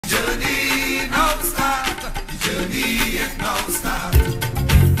journey now start. The journey is now start.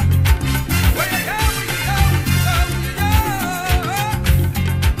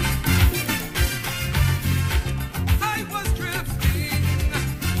 I was drifting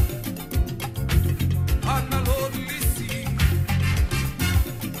on the lonely sea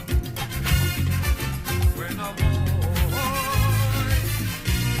when a voice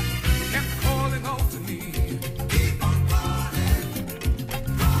kept calling out to me. Keep on calling,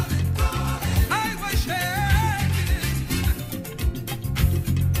 calling, calling. I was shaking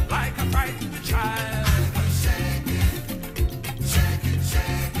like a frightened child. I was shaking, shaking,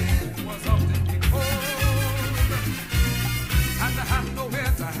 shaking. Was out in the cold and I had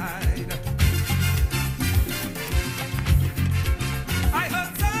nowhere to hide. I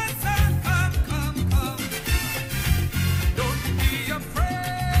heard son, son, come, come, come. Don't be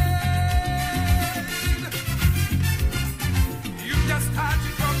afraid. You just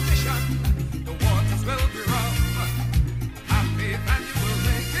started your mission. The waters will be rough. Have faith and you will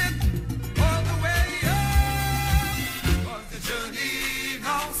make it all the way up. 'Cause the journey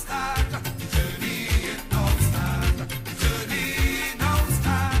now start. The journey is now start. The journey now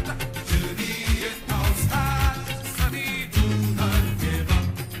start. The journey is now start. Sonny, do not give up.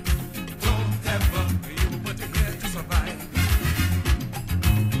 Don't ever. You put it here to survive.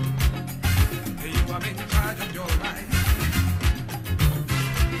 You are in charge of your life.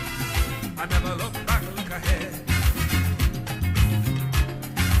 I never look back, look ahead.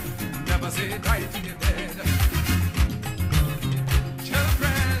 Never say die till you're dead.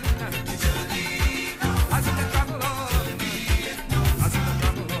 Children, the journey now. As in the travel on. As in the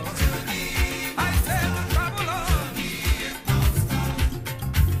travel on. I said the travel on.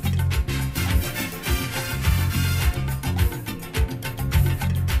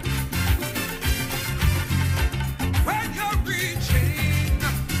 When you're reaching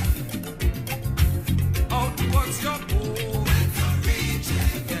out towards your goal, when you're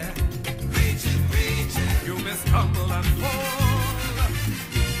reaching, yeah, reaching, reaching, you may stumble and fall,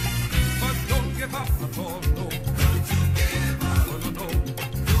 but don't give up at all, no. Don't you give up, no, no, no.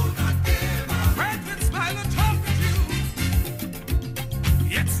 Do not give up. When we smile and talk with you,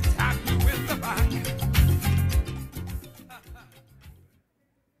 yet stab you in the back.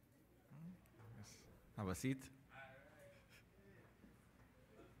 Have a seat.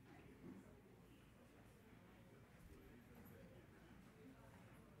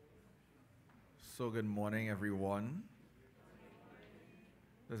 So good morning, everyone.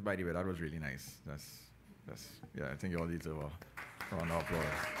 Just by the way, that was really nice. Yeah, I think you all need to round of applause.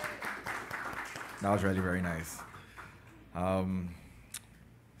 That was really very nice.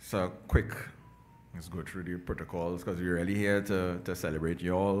 So quick, let's go through the protocols because we're really here to celebrate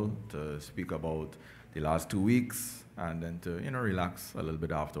you all, to speak about the last 2 weeks, and then to relax a little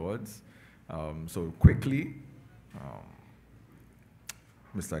bit afterwards. So quickly,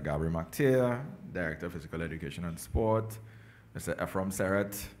 Mr. Gabriel Mactier, Director of Physical Education and Sport, Mr. Ephraim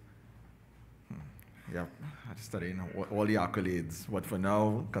Seret. Yeah, I just studying all the accolades. But for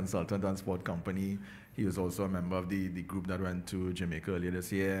now, consultant and sport company. He was also a member of the group that went to Jamaica earlier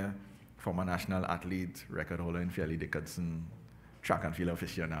this year. Former national athlete, record holder in Fairleigh Dickinson, track and field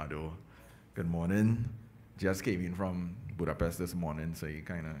aficionado. Good morning. Just came in from Budapest this morning, so you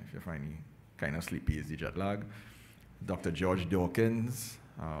if you find me kind of sleepy, is the jet lag. Dr. George Dawkins,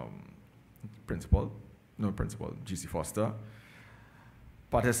 principal, GC Foster.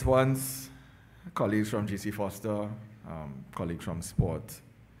 Participants, colleagues from GC Foster, colleagues from sport.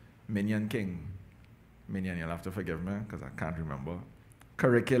 Minion King. Minion, you'll have to forgive me because I can't remember.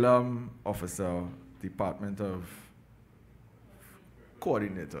 Curriculum Officer, Department of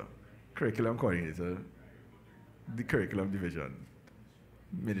Coordinator. Curriculum Coordinator, the Curriculum Division,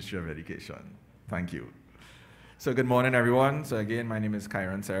 Ministry of Education. Thank you. So good morning, everyone. So again, my name is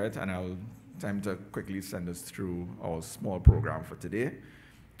Kyron Seret, and I'll time to quickly send us through our small program for today.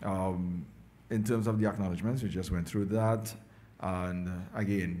 In terms of the acknowledgements, we just went through that. And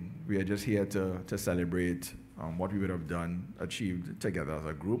again, we are just here to celebrate what we would have achieved together as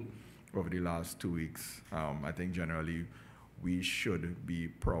a group over the last 2 weeks. I think generally we should be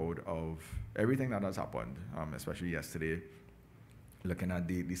proud of everything that has happened, especially yesterday, looking at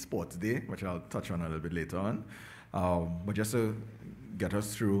the sports day, which I'll touch on a little bit later on. But just to get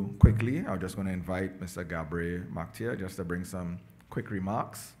us through quickly, I'm just going to invite Mr. Gabriel Mactier just to bring some quick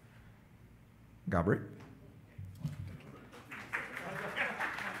remarks. Gabriel?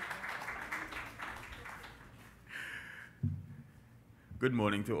 Good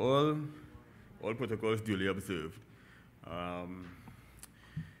morning to all protocols duly observed.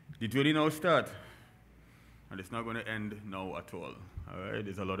 The journey now starts, and it's not going to end now at all. All right,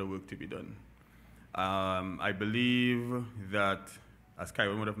 there's a lot of work to be done. I believe that, as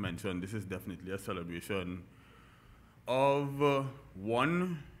Kyron would have mentioned, this is definitely a celebration of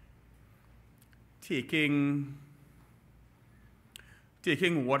one, taking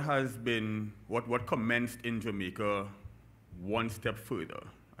what has been, what commenced in Jamaica one step further.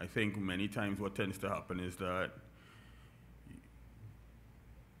 I think many times what tends to happen is that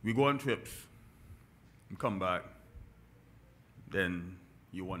we go on trips, and come back, then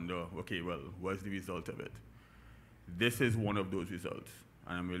you wonder, okay, well, what's the result of it? This is one of those results,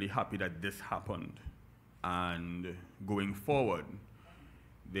 and I'm really happy that this happened. And going forward,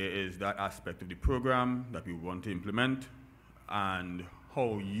 there is that aspect of the program that we want to implement, and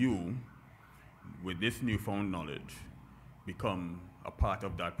how you, with this newfound knowledge, become a part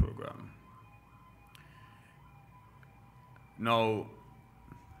of that program. Now,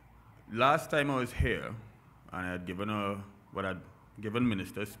 last time I was here, and I had given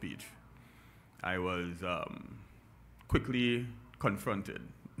minister's speech, I was quickly confronted,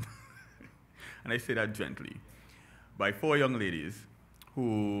 and I say that gently, by 4 young ladies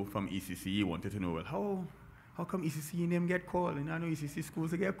who, from ECC, wanted to know, well, how come ECC name get called? And I know ECC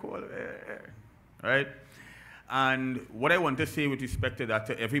schools get called, right? And what I want to say with respect to that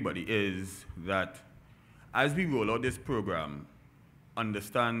to everybody is that as we roll out this program,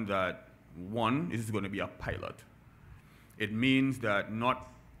 understand that, one, this is going to be a pilot. It means that not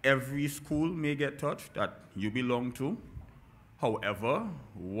every school may get touched that you belong to. However,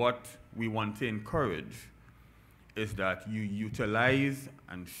 what we want to encourage is that you utilize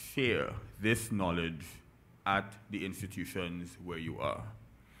and share this knowledge at the institutions where you are.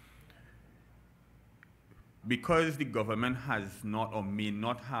 Because the government has not or may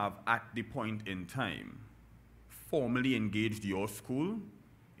not have at the point in time formally engaged your school,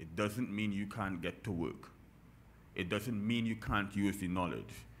 it doesn't mean you can't get to work. It doesn't mean you can't use the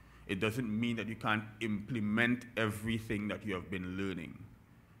knowledge. It doesn't mean that you can't implement everything that you have been learning.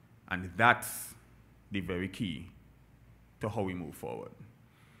 And that's the very key to how we move forward.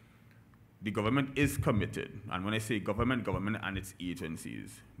 The government is committed, and when I say government and its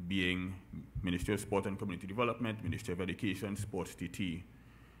agencies, being Ministry of Sport and Community Development, Ministry of Education, Sports TT,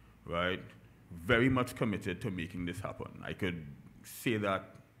 right, very much committed to making this happen. I could say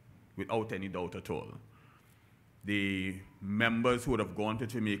that without any doubt at all. The members who would have gone to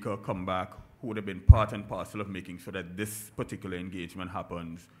Jamaica, come back, who would have been part and parcel of making sure that this particular engagement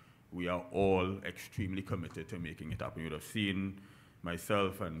happens, we are all extremely committed to making it happen. You would have seen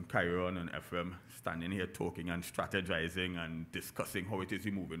myself and Kyron and Ephraim standing here talking and strategizing and discussing how it is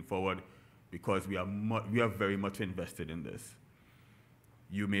we're moving forward, because we are very much invested in this.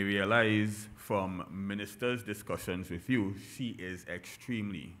 You may realize from Minister's discussions with you, she is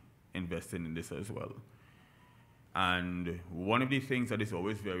extremely invested in this as well. And one of the things that is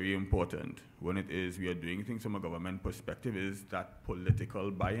always very important when it is we are doing things from a government perspective is that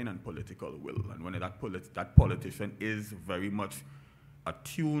political buy-in and political will. And when that politician is very much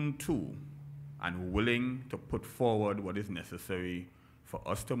attuned to and willing to put forward what is necessary for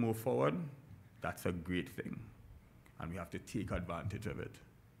us to move forward, that's a great thing. And we have to take advantage of it.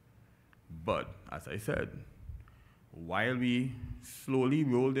 But, as I said, while we slowly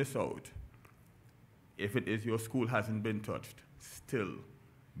roll this out, if it is your school hasn't been touched, still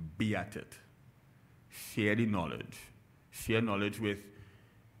be at it. Share the knowledge. Share knowledge with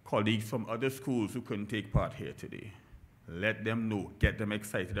colleagues from other schools who couldn't take part here today. Let them know, get them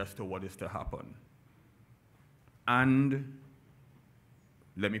excited as to what is to happen. And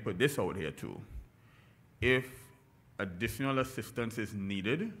let me put this out here too. If additional assistance is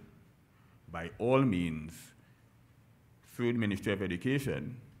needed, by all means, through the Ministry of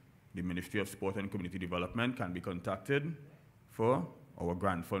Education, the Ministry of Sport and Community Development can be contacted for our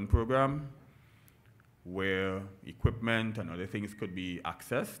grant fund program, where equipment and other things could be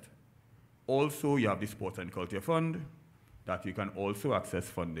accessed. Also, you have the Sports and Culture Fund that you can also access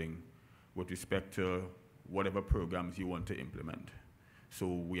funding with respect to whatever programs you want to implement. So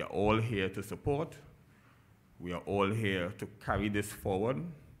we are all here to support. We are all here to carry this forward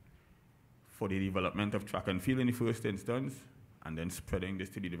for the development of track and field in the first instance, and then spreading this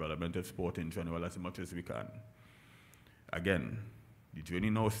to the development of sport in general as much as we can. Again, the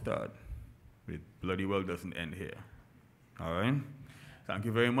journey now starts. It bloody well doesn't end here. All right? Thank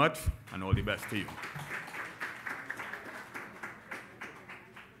you very much, and all the best to you.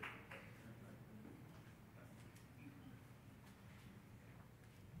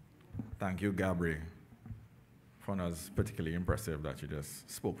 Thank you, Gabri. Found us particularly impressive that you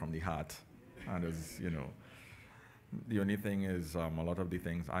just spoke from the heart. And as you know, the only thing is a lot of the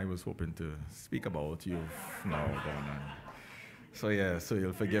things I was hoping to speak about, you've now done. So yeah, so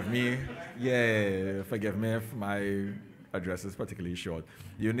you'll forgive me. Yeah, forgive me if my address is particularly short.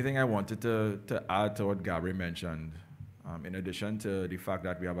 The only thing I wanted to add to what Gabriel mentioned, in addition to the fact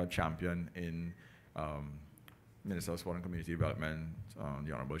that we have a champion in Minister of Sport and Community Development,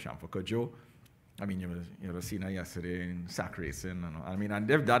 the Honorable Shamfa Kojo. I mean, you seen her yesterday in sack racing. I mean, and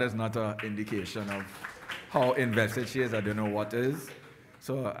if that is not an indication of how invested she is, I don't know what is.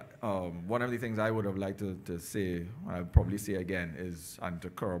 So one of the things I would have liked to say, I'll probably say again, is, and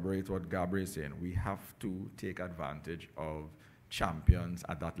to corroborate what Gabriel is saying, we have to take advantage of champions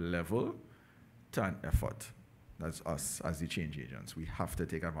at that level to an effort. That's us as the change agents. We have to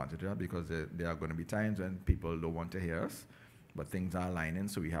take advantage of that because there are going to be times when people don't want to hear us, but things are aligning,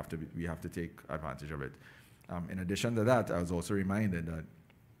 so we have to take advantage of it. In addition to that, I was also reminded that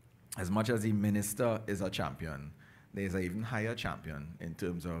as much as the minister is a champion, there's an even higher champion in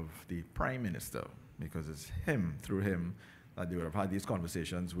terms of the prime minister, because it's him, through him, that they would have had these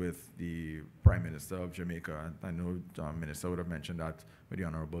conversations with the prime minister of Jamaica. I know the minister would have mentioned that with the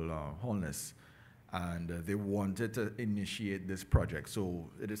Honorable Holness. And they wanted to initiate this project. So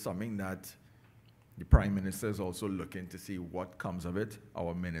it is something that the Prime Minister is also looking to see what comes of it.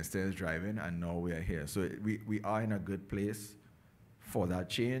 Our minister is driving, and now we are here. So we are in a good place for that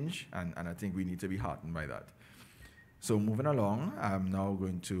change, and I think we need to be heartened by that. So moving along, I'm now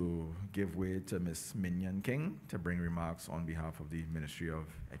going to give way to Ms. Minion King to bring remarks on behalf of the Ministry of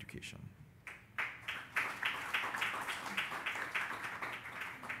Education.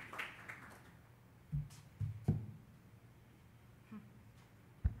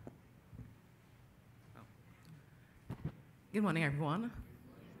 Good morning, everyone.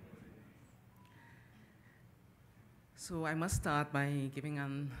 So I must start by giving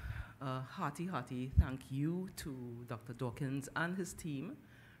a hearty thank you to Dr. Dawkins and his team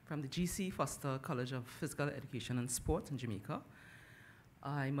from the G.C. Foster College of Physical Education and Sport in Jamaica.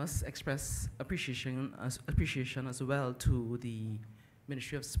 I must express appreciation as well to the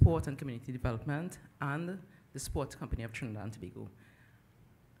Ministry of Sport and Community Development and the Sport Company of Trinidad and Tobago.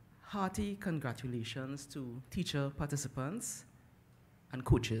 Hearty congratulations to teacher participants and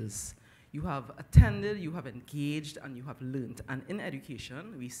coaches. You have attended, you have engaged, and you have learned. And in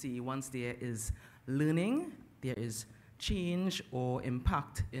education, we see once there is learning, there is change or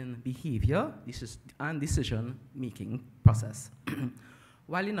impact in behavior and decision-making process.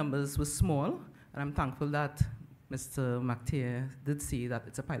 While the numbers were small, and I'm thankful that Mr. McTeer did say that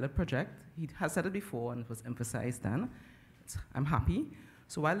it's a pilot project. He has said it before and it was emphasized then. I'm happy.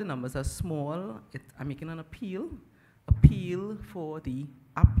 So while the numbers are small, I'm making an appeal for the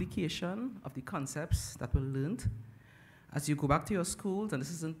application of the concepts that were learned. As you go back to your schools, and this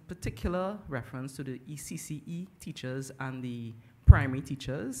is in particular reference to the ECCE teachers and the primary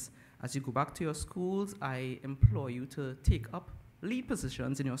teachers, as you go back to your schools, I implore you to take up lead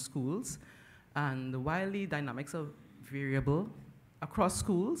positions in your schools. And while the dynamics are variable across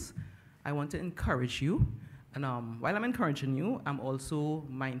schools, I want to encourage you. And while I'm encouraging you, I'm also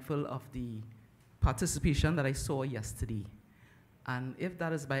mindful of the participation that I saw yesterday. And if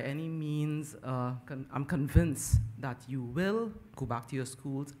that is by any means, I'm convinced that you will go back to your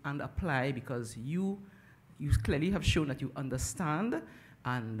schools and apply, because you clearly have shown that you understand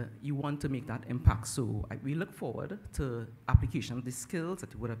and you want to make that impact. So we look forward to application of the skills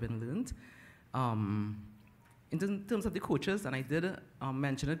that would have been learned. In terms of the coaches, and I did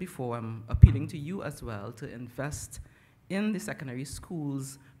mention it before, I'm appealing to you as well to invest in the secondary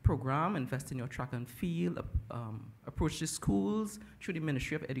schools program, invest in your track and field, approach the schools through the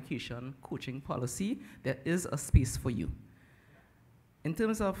Ministry of Education coaching policy. There is a space for you. In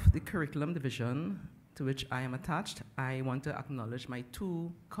terms of the curriculum division to which I am attached, I want to acknowledge my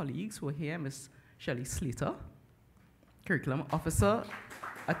two colleagues who are here, Ms. Shelley Slater, curriculum officer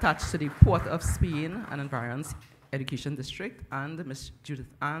attached to the Port of Spain and Environs Education District, and Ms. Judith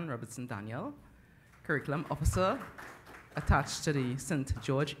Ann Robertson Daniel, curriculum officer attached to the St.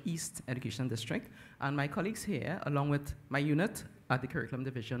 George East Education District. And my colleagues here, along with my unit at the curriculum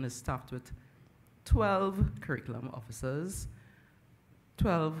division, is staffed with 12 curriculum officers,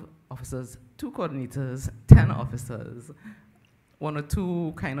 12 officers, 2 coordinators, 10 officers, 1 or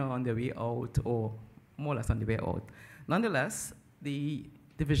 2 kind of on their way out, or more or less on the way out. Nonetheless, the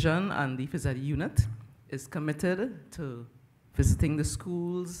division and the phys ed unit is committed to visiting the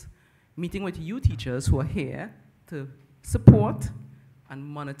schools, meeting with you teachers who are here to support and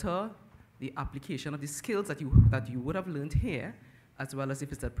monitor the application of the skills that you would have learned here, as well as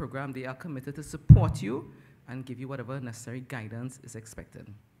if it's a program. They are committed to support you and give you whatever necessary guidance is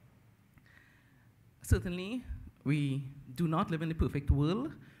expected. Certainly, we do not live in the perfect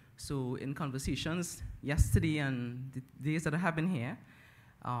world, So in conversations yesterday and the days that I have been here,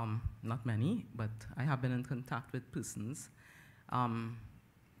 not many, but I have been in contact with persons,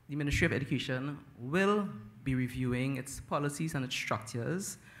 the Ministry of Education will be reviewing its policies and its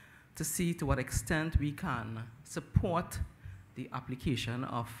structures to see to what extent we can support the application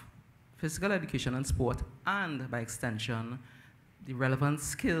of physical education and sport, and by extension, the relevant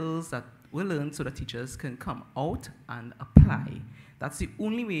skills that we learn so that teachers can come out and apply. That's the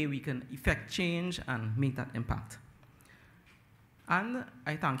only way we can effect change and make that impact. And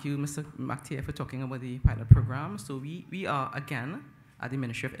I thank you, Mr. McTier, for talking about the pilot program. So we are, again, at the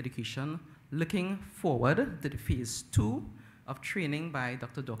Ministry of Education, looking forward to the phase 2 of training by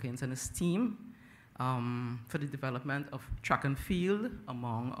Dr. Dawkins and his team for the development of track and field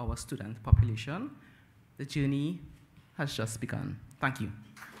among our student population. The journey has just begun. Thank you.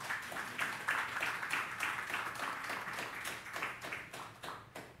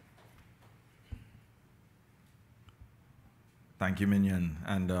 Thank you, Minion.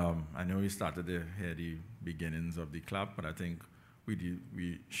 And I know we started to hear the beginnings of the clap, but I think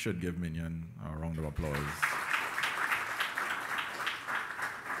we should give Minion a round of applause.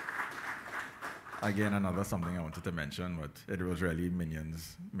 Again, another something I wanted to mention, but it was really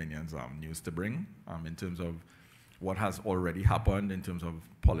Minion's news to bring in terms of what has already happened in terms of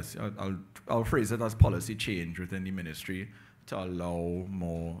policy. I'll phrase it as policy change within the ministry to allow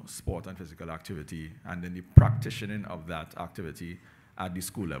more sport and physical activity, and then the practicing of that activity at the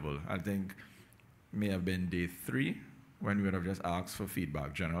school level. I think may have been day 3 when we would have just asked for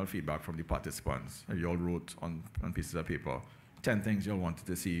feedback, general feedback from the participants. You all wrote on pieces of paper 10 things you all wanted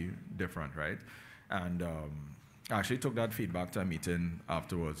to see different, right? And I actually took that feedback to a meeting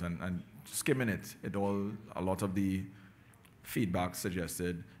afterwards, and skimming it, a lot of the feedback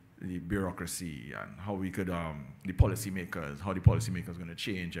suggested the bureaucracy and how we could, how the policymakers are going to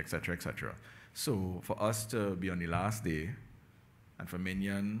change, et cetera, et cetera. So for us to be on the last day, and for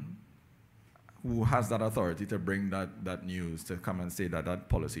Minion, who has that authority to bring that news, to come and say that that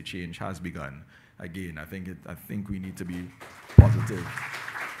policy change has begun, again, I think we need to be positive.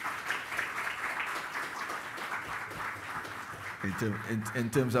 In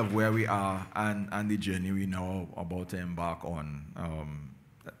terms of where we are and the journey we now about to embark on,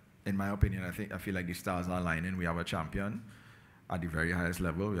 in my opinion, I feel like the stars are aligning. We have a champion at the very highest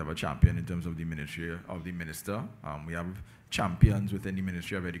level. We have a champion in terms of the ministry of the minister. We have champions within the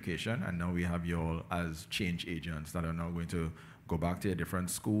Ministry of Education, and now we have you all as change agents that are now going to go back to your different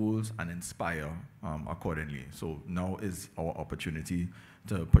schools and inspire accordingly. So now is our opportunity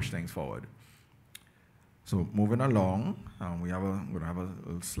to push things forward. So moving along, we're going to have a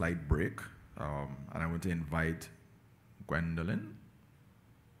little slight break, and I'm going to invite Gwendolyn,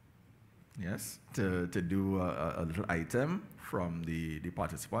 yes, to do a little item from the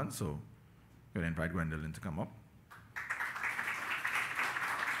participants. So I'm going to invite Gwendolyn to come up.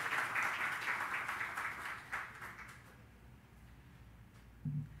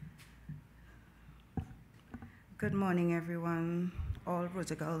 Good morning, everyone. All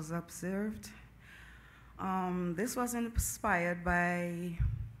protocols observed. This was inspired by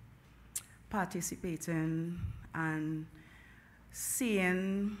participating and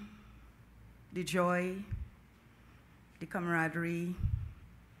seeing the joy, the camaraderie,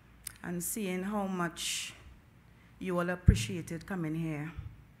 and seeing how much you all appreciated coming here.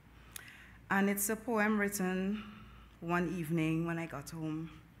 And it's a poem written one evening when I got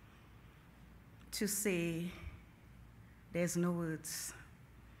home to say there's no words,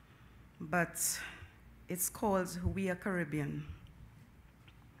 but it's called We Are Caribbean.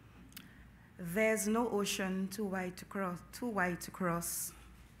 There's no ocean too wide to cross.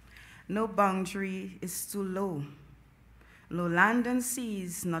 No boundary is too low. No land and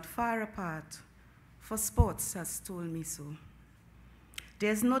seas not far apart, for sports has told me so.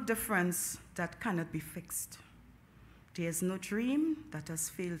 There's no difference that cannot be fixed. There's no dream that has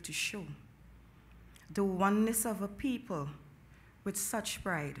failed to show the oneness of a people with such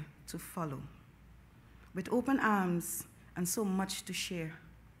pride to follow, with open arms and so much to share.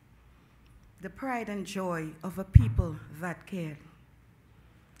 The pride and joy of a people that cared,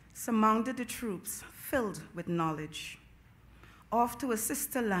 surmounted the troops filled with knowledge, off to a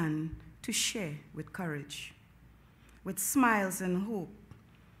sister land to share with courage. With smiles and hope,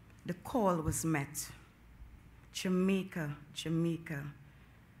 the call was met. Jamaica, Jamaica,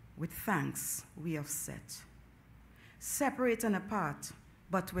 with thanks we have set. Separate and apart,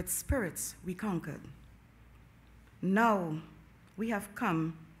 but with spirits we conquered. Now we have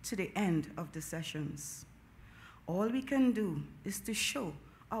come to the end of the sessions. All we can do is to show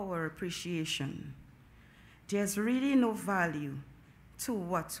our appreciation. There's really no value to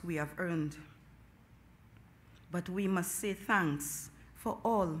what we have earned. But we must say thanks for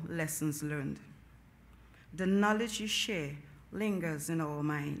all lessons learned. The knowledge you share lingers in our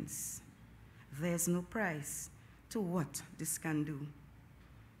minds. There's no price to what this can do.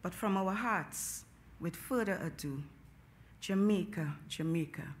 But from our hearts, with further ado, Jamaica,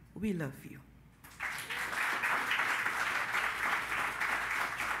 Jamaica, we love you.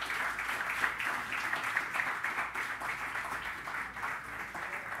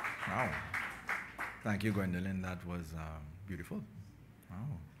 Wow. Thank you, Gwendolyn. That was beautiful.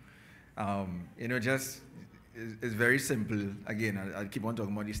 Wow. It's very simple. Again, I keep on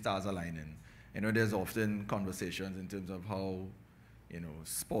talking about the stars aligning. There's often conversations in terms of how,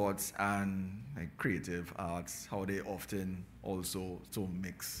 sports and like creative arts, how they often also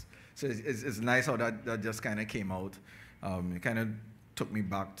mix. So it's nice how that just kind of came out. It kind of took me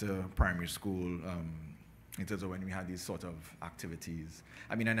back to primary school in terms of when we had these sort of activities.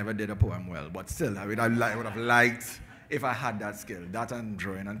 I mean, I never did a poem well, but still, I would have liked if I had that skill. That and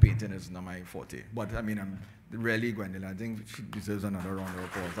drawing and painting is not my forte. But I mean, I'm really Gwendolyn. I think she deserves another round of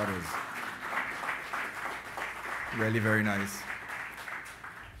applause. That was really very nice.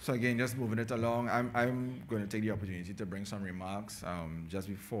 So again, just moving it along, I'm going to take the opportunity to bring some remarks. Just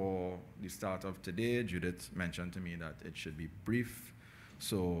before the start of today, Judith mentioned to me that it should be brief.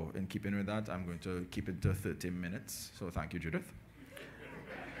 So in keeping with that, I'm going to keep it to 30 minutes. So thank you, Judith.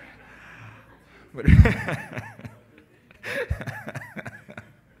 But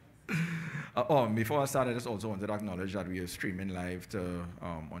before I start, I just also wanted to acknowledge that we are streaming live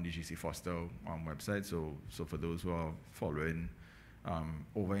on the GC Foster website. So for those who are following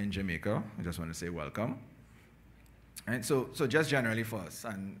over in Jamaica, I just want to say welcome. And so just generally for us,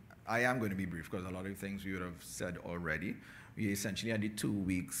 and I am going to be brief because a lot of things we would have said already. We essentially had the 2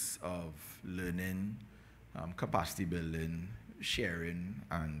 weeks of learning, capacity building, sharing,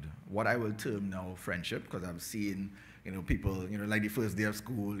 and what I will term now friendship, because I've seen people, like the first day of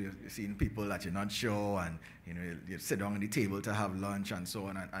school, you're seeing people that you're not sure, and you sit down on the table to have lunch and so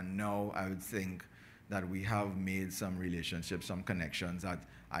on. And now I would think that we have made some relationships, some connections that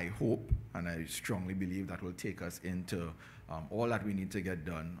I hope and I strongly believe that will take us into all that we need to get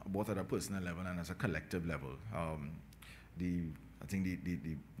done, both at a personal level and as a collective level. I think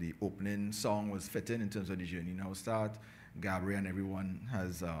the opening song was fitting in terms of the journey now start. Gabriel and everyone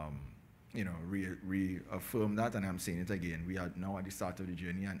has reaffirmed that, and I'm saying it again. We are now at the start of the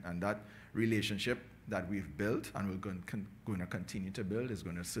journey, and that relationship that we've built and we're going to continue to build is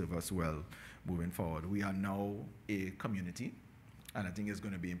going to serve us well moving forward. We are now a community, and I think it's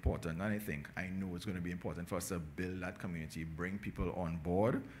going to be important, and I know it's going to be important for us to build that community, bring people on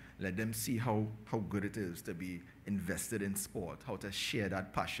board, let them see how good it is to be invested in sport, how to share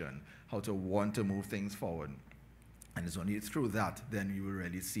that passion, how to want to move things forward. And it's only through that then you will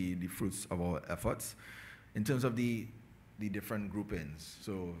really see the fruits of our efforts. In terms of the different groupings,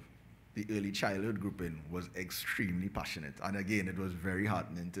 so the early childhood grouping was extremely passionate. And again, it was very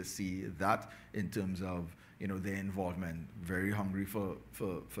heartening to see that in terms of their involvement, very hungry for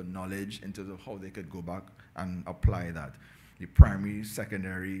knowledge in terms of how they could go back and apply that. The primary,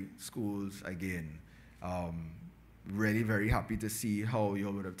 secondary schools, again, really very happy to see how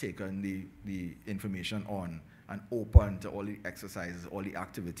you would have taken the information on and open to all the exercises, all the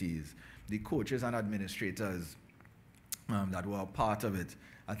activities. The coaches and administrators that were a part of it,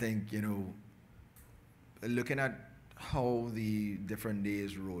 I think, looking at how the different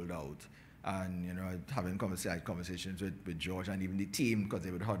days rolled out, and having conversations with George and even the team, because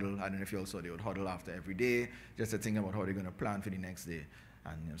they would huddle. I don't know if you all saw, they would huddle after every day just to think about how they're going to plan for the next day.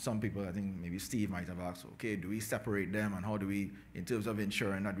 And some people, I think maybe Steve might have asked, okay, do we separate them, and how do we, in terms of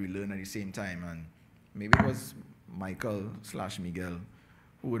ensuring that we learn at the same time? And maybe it was Michael/Miguel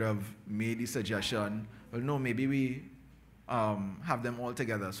who would have made the suggestion, well, no, maybe we have them all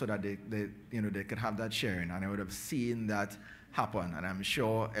together so that they could have that sharing. And I would have seen that happen, and I'm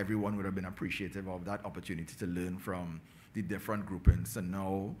sure everyone would have been appreciative of that opportunity to learn from the different groupings and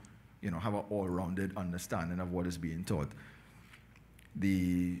now have an all-rounded understanding of what is being taught.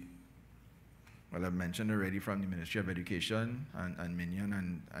 Well, I've mentioned already from the Ministry of Education and Minion,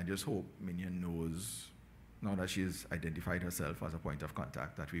 and I just hope Minion knows, now that she's identified herself as a point of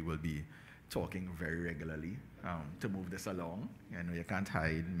contact, that we will be talking very regularly to move this along. You can't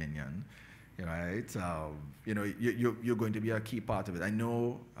hide Minion. Right? You're going to be a key part of it. I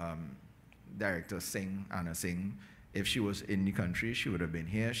know Director Anna Singh, if she was in the country, she would have been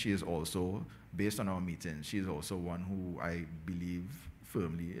here. She is also, based on our meetings, she is also one who I believe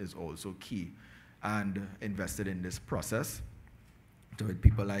firmly is also key and invested in this process. So with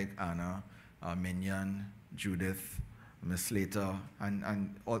people like Anna, Minion, Judith, Ms. Slater,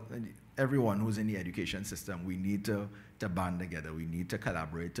 and everyone who's in the education system, we need to band together. We need to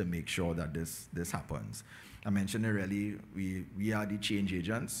collaborate to make sure that this happens. I mentioned it really, we are the change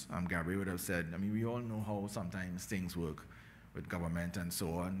agents. Gabriel would have said, I mean, we all know how sometimes things work with government and so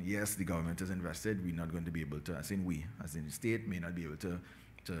on. Yes, the government is invested. We're not going to be able to, as in the state, may not be able to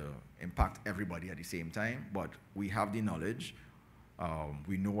impact everybody at the same time, but we have the knowledge.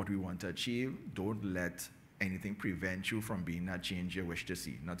 We know what we want to achieve. Don't let anything prevent you from being that change you wish to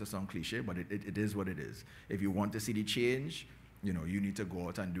see. Not to sound cliche, but it is what it is. If you want to see the change, you know, you need to go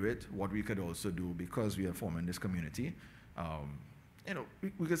out and do it. What we could also do, because we are forming this community, you know,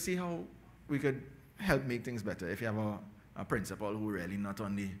 we could see how we could help make things better. If you have a principal who really not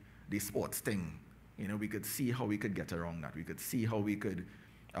on the sports thing, you know, we could see how we could get around that. We could see how we could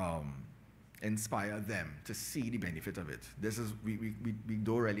inspire them to see the benefit of it. We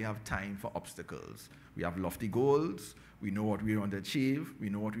don't really have time for obstacles. We have lofty goals. We know what we want to achieve. We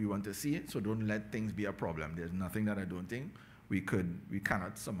know what we want to see. So don't let things be a problem. There's nothing that I don't think we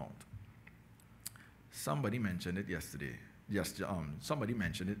cannot surmount. Somebody mentioned it yesterday. Somebody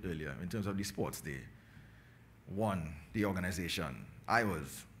mentioned it earlier in terms of the sports day. One, the organization. I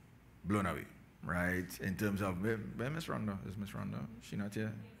was blown away, right? In terms of, where Miss Rhonda? Is Miss Rhonda? She not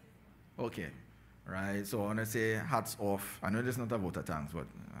here? Okay, right? So I want to say hats off. I know this is not a vote of thanks, but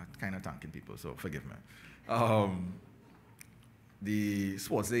I'm kind of thanking people, so forgive me. The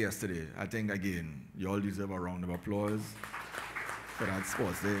sports day yesterday, I think, again, you all deserve a round of applause for that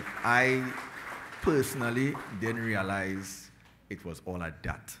sports day. I personally didn't realize it was all at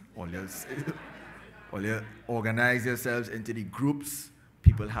that. All you organize yourselves into the groups.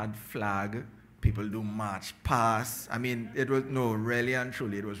 People had flag. People do march past. I mean, it was, no, really and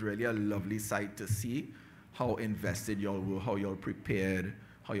truly, it was really a lovely sight to see how invested y'all were, how y'all prepared,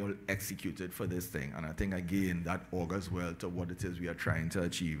 how y'all executed for this thing. And I think, again, that augurs well to what it is we are trying to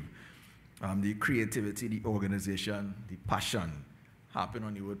achieve. The creativity, the organization, the passion. Happen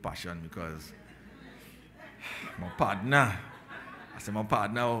on the word passion because my partner, I said my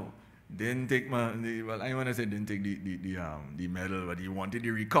partner didn't take well, I want to say didn't take the medal, but he wanted the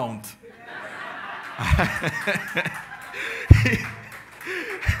recount.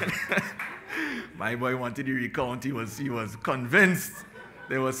 My boy wanted the recount. He was convinced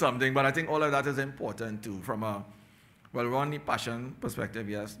there was something, but I think all of that is important too from a, well, we're on the passion perspective,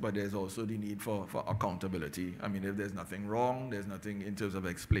 yes, but there's also the need for accountability. I mean, if there's nothing wrong, there's nothing in terms of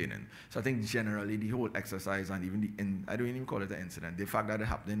explaining. So I think generally the whole exercise and even I don't even call it an incident, the fact that it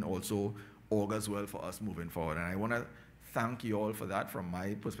happened also augurs well for us moving forward. And I want to thank you all for that from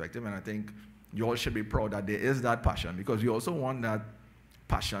my perspective, and I think you all should be proud that there is that passion, because we also want that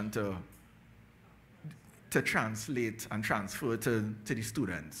passion to translate and transfer to the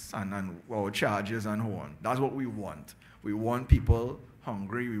students and our charges and so on. That's what we want. We want people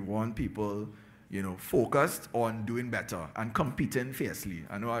hungry. We want people, you know, focused on doing better and competing fiercely.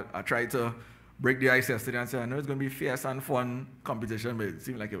 I know I tried to break the ice yesterday and say, I know it's going to be fierce and fun competition, but it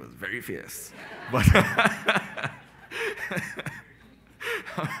seemed like it was very fierce. But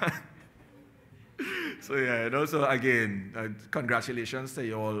so yeah, and also again, congratulations to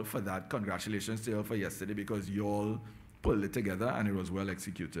you all for that. Congratulations to you all for yesterday, because you all pulled it together and it was well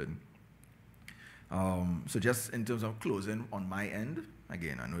executed. So just in terms of closing on my end,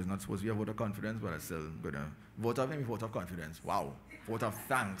 again, I know it's not supposed to be a vote of confidence, but I'm still going to vote of confidence. Wow, vote of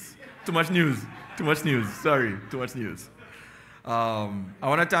thanks. Too much news, sorry, too much news. I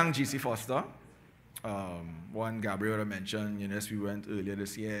want to thank GC Foster. One, Gabriel mentioned, you know, yes, we went earlier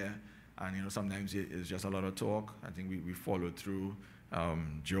this year, and, you know, sometimes it's just a lot of talk. I think we followed through.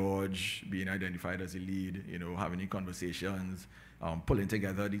 George being identified as a lead, you know, having conversations, pulling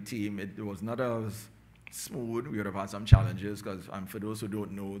together the team. It was not as smooth. We would have had some challenges because, for those who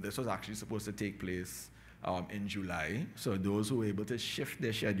don't know, this was actually supposed to take place in July. So those who were able to shift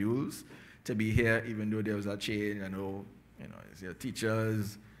their schedules to be here, even though there was a change, I know, it's your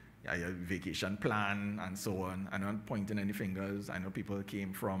teachers, your vacation plan, and so on. I'm not pointing any fingers. I know people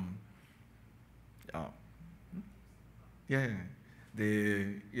came from,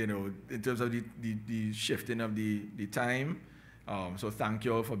 in terms of the shifting of the time. So thank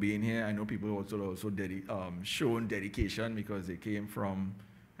you all for being here. I know people also shown dedication because they came from,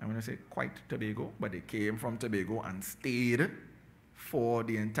 I'm going to say quite Tobago, but they came from Tobago and stayed for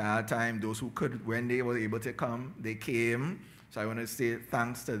the entire time. Those who could, when they were able to come, they came. So I want to say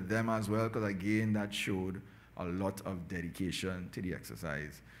thanks to them as well, because again, that showed a lot of dedication to the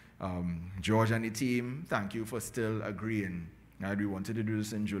exercise. George and the team, thank you for still agreeing. Right? We wanted to do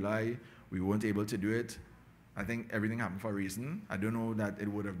this in July. We weren't able to do it. I think everything happened for a reason. I don't know that it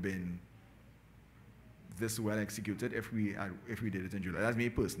would have been this well executed if we did it in July. That's me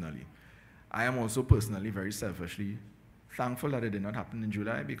personally. I am also personally, very selfishly, thankful that it did not happen in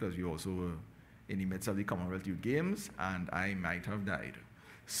July because we also were in the midst of the Commonwealth Youth Games and I might have died.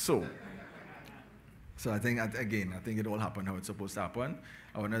 So I think, again, I think it all happened how it's supposed to happen.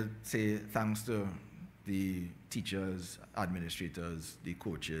 I want to say thanks to the teachers, administrators, the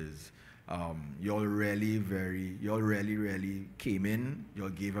coaches. You all really, really came in. You all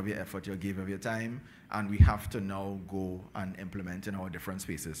gave of your effort, you all gave of your time, and we have to now go and implement in our different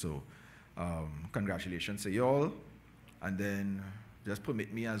spaces. So congratulations to you all. And then just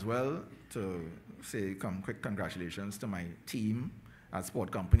permit me as well to say quick congratulations to my team at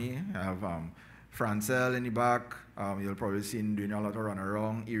Sport Company. I have Francel in the back. You'll probably see him doing a lot of run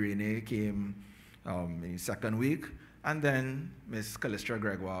around. Irene came in the second week. And then Miss Callistra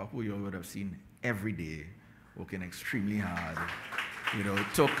Gregoire, who you would have seen every day, working extremely hard. You know,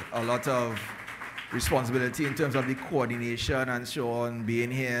 took a lot of responsibility in terms of the coordination and so on, being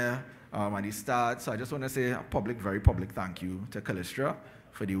here at the start. So I just want to say a very public thank you to Callistra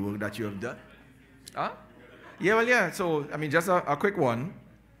for the work that you have done. Huh? Yeah, well, yeah. So, I mean, just a quick one.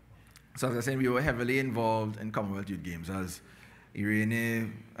 So as I said, we were heavily involved in Commonwealth Youth Games as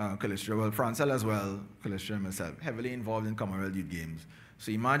Irene, Callistra, well, Francel as well, Callistra and myself, heavily involved in Commonwealth Youth Games.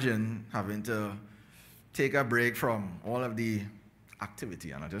 So imagine having to take a break from all of the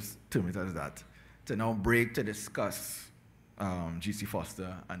activity, and I just term it as that, to now break to discuss GC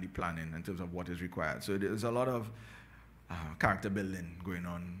Foster and the planning in terms of what is required. So there's a lot of character building going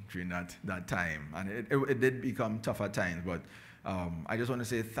on during that time, and it did become tougher times, but I just want to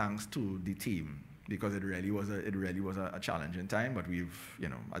say thanks to the team, because it really was a challenging time, but we've, you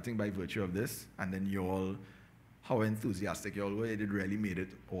know, I think by virtue of this, and then you all, how enthusiastic you all were, it really made it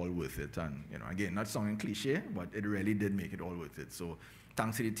all worth it. And, you know, again, not sounding cliche, but it really did make it all worth it. So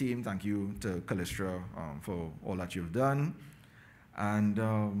thanks to the team, thank you to Callistra for all that you've done. And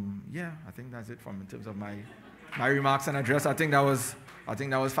yeah, I think that's it in terms of my remarks and address. I think that was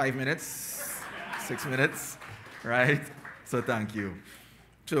 5 minutes, 6 minutes, right? So thank you.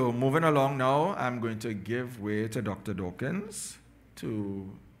 So moving along now, I'm going to give way to Dr. Dawkins to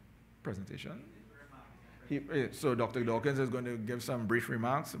presentation. So Dr. Dawkins is going to give some brief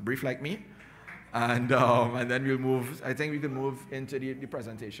remarks, brief like me, and then we'll move. I think we can move into the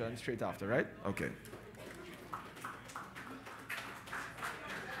presentation straight after, right? Okay.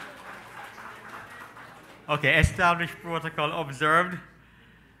 Okay, established protocol observed.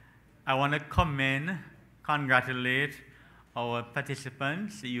 I want to congratulate our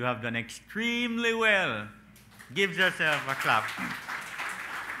participants. You have done extremely well. Give yourself a clap.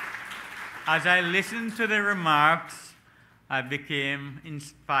 As I listened to the remarks, I became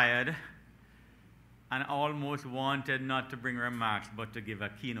inspired and almost wanted not to bring remarks, but to give a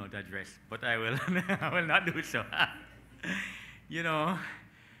keynote address. But I will, I will not do so. You know,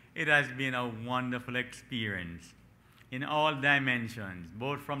 it has been a wonderful experience in all dimensions,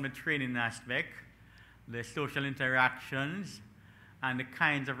 both from the training aspect, the social interactions, and the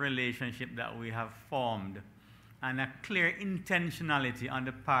kinds of relationship that we have formed, and a clear intentionality on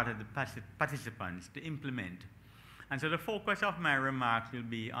the part of the participants to implement. And so the focus of my remarks will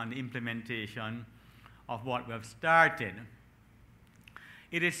be on the implementation of what we have started.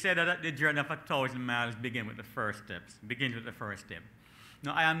 It is said that the journey of 1,000 miles begins with the first step.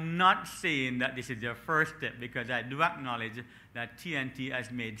 Now, I am not saying that this is your first step, because I do acknowledge that TNT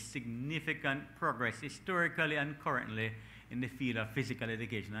has made significant progress historically and currently in the field of physical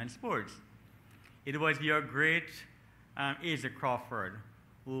education and sports. It was your great Asa Crawford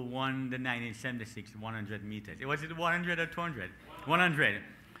who won the 1976 100 meters. Was it 100 or 200? 100.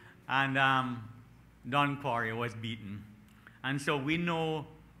 And Don Quarry was beaten. And so we know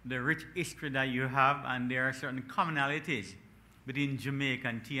the rich history that you have, and there are certain commonalities between Jamaica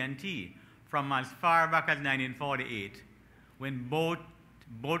and TNT from as far back as 1948, when both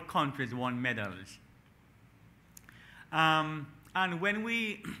countries won medals. And when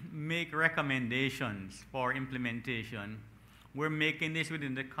we make recommendations for implementation, we're making this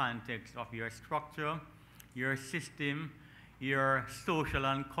within the context of your structure, your system, your social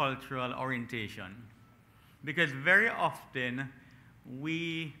and cultural orientation. Because very often,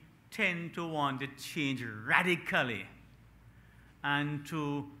 we tend to want to change radically and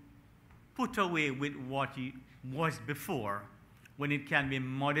to put away with what was before, when it can be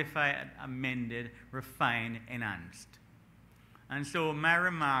modified, amended, refined, enhanced. And so my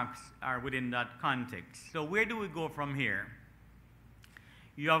remarks are within that context. So where do we go from here?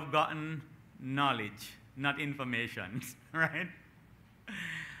 You have gotten knowledge, not information, right?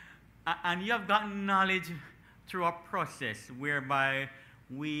 And you have gotten knowledge through a process whereby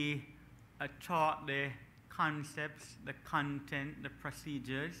we taught the concepts, the content, the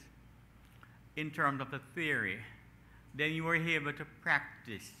procedures in terms of the theory. Then you were able to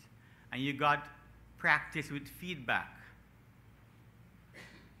practice, and you got practice with feedback,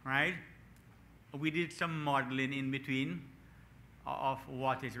 right? We did some modeling in between of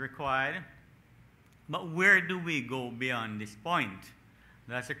what is required, but where do we go beyond this point?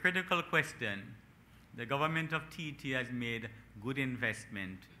 That's a critical question. The government of TT has made good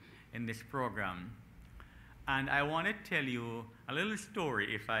investment in this program. And I want to tell you a little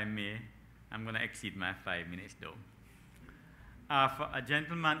story, if I may. I'm going to exceed my 5 minutes, though. For a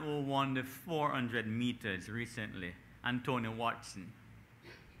gentleman who won the 400 meters recently, Antonio Watson.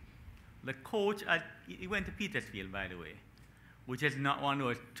 The coach, he went to Petersfield, by the way, which is not one of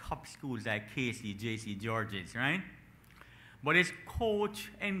those top schools like KC, JC, Georges, right? But his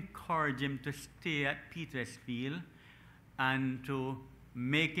coach encouraged him to stay at Petersfield and to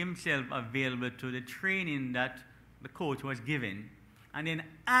make himself available to the training that the coach was giving, and then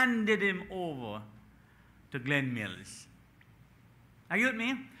handed him over to Glen Mills. Are you with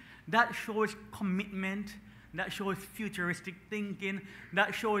me? That shows commitment, that shows futuristic thinking,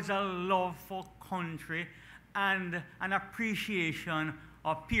 that shows a love for country and an appreciation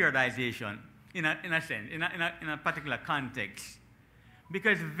of periodization in a sense, in a particular context.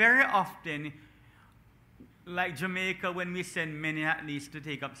 Because very often, like Jamaica, when we send many athletes to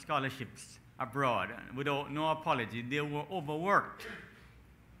take up scholarships abroad, without no apology, they were overworked.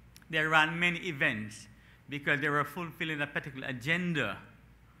 They ran many events because they were fulfilling a particular agenda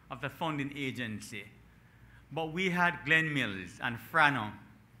of the funding agency. But we had Glen Mills and Frano,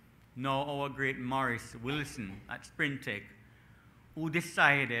 now our great Morris Wilson at Sprintech, who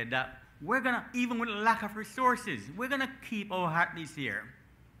decided that we're going to, even with a lack of resources, we're going to keep our athletes here.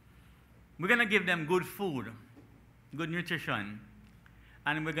 We're going to give them good food, good nutrition,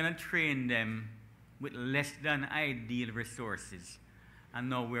 and we're going to train them with less than ideal resources. And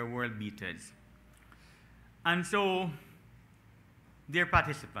now we're world beaters. And so, dear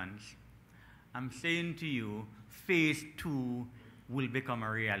participants, I'm saying to you, phase 2 will become a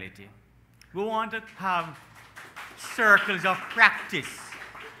reality. We want to have circles of practice,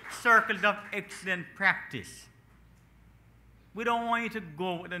 circles of excellent practice. We don't want you to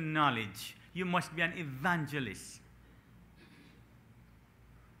go with the knowledge. You must be an evangelist.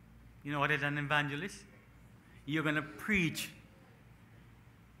 You know what is an evangelist? You're going to preach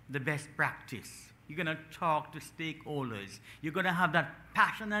the best practice. You're going to talk to stakeholders. You're going to have that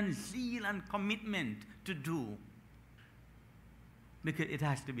passion and zeal and commitment to do, because it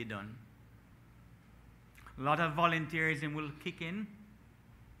has to be done. A lot of volunteerism will kick in,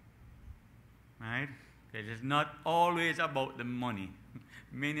 right? Because it's not always about the money.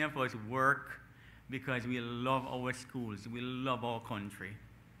 Many of us work because we love our schools, we love our country.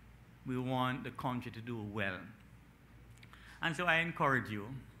 We want the country to do well. And so I encourage you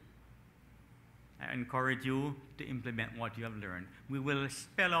to implement what you have learned. We will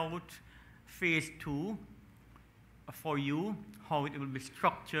spell out phase 2 for you, how it will be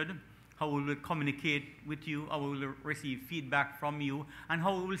structured, how we will communicate with you, how we will receive feedback from you, and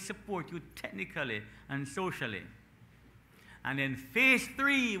how we will support you technically and socially. And then phase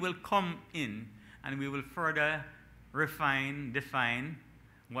 3 will come in, and we will further refine, define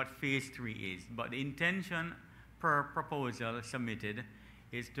what phase 3 is. But the intention per proposal submitted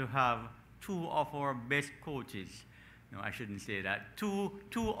is to have 2 of our best coaches, no, I shouldn't say that, two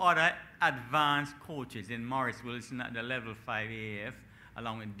other advanced coaches in Morris Wilson at the level 5 AAF,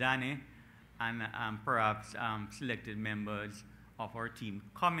 along with Danny, and perhaps selected members of our team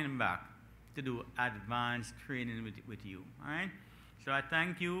coming back to do advanced training with you, all right? So I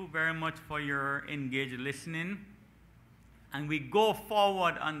thank you very much for your engaged listening, and we go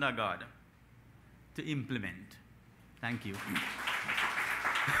forward under God to implement. Thank you.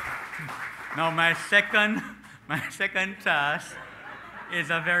 Now my second task is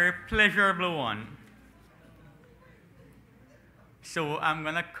a very pleasurable one. So I'm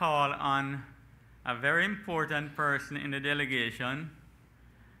going to call on a very important person in the delegation,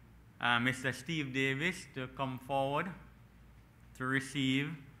 Mr. Steve Davis, to come forward to receive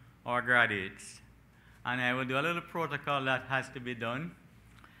our graduates. And I will do a little protocol that has to be done.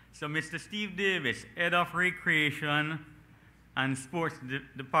 So Mr. Steve Davis, Head of Recreation and Sports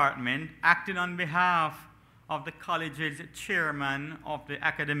Department, acting on behalf of the college's chairman of the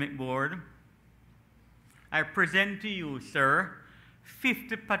academic board, I present to you, sir,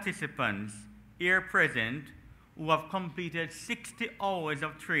 50 participants here present who have completed 60 hours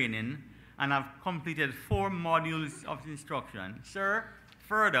of training and have completed 4 modules of instruction. Sir,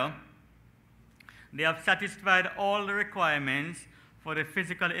 further, they have satisfied all the requirements for the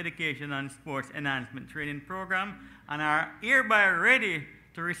Physical Education and Sports Enhancement Training Program and are hereby ready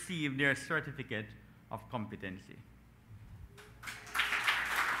to receive their certificate of competency.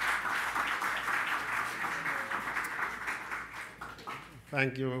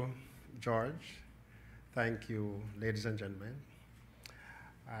 Thank you, George. Thank you, ladies and gentlemen.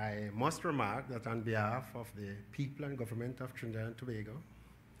 I must remark that on behalf of the people and government of Trinidad and Tobago,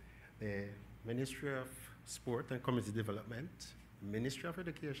 the Ministry of Sport and Community Development, Ministry of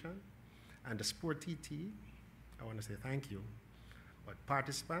Education, and the Sport TT, I want to say thank you. But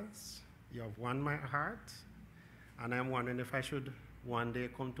participants, you have won my heart, and I'm wondering if I should one day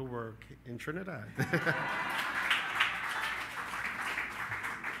come to work in Trinidad.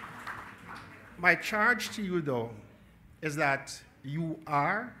 My charge to you, though, is that you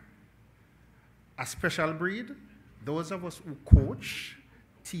are a special breed. Those of us who coach,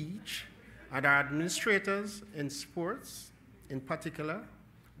 teach, and are administrators in sports, in particular,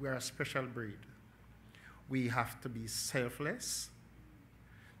 we are a special breed. We have to be selfless,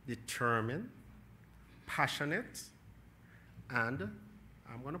 determined, passionate, and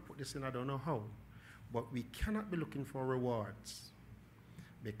I'm going to put this in, I don't know how, but we cannot be looking for rewards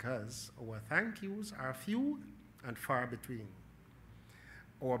because our thank yous are few and far between.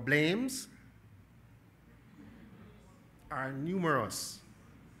 Our blames are numerous,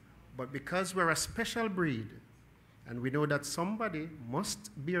 but because we're a special breed and we know that somebody must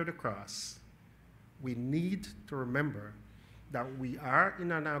bear the cross, we need to remember that we are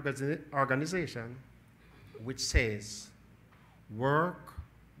in an organization which says, work,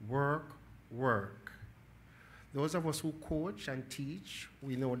 work, work. Those of us who coach and teach,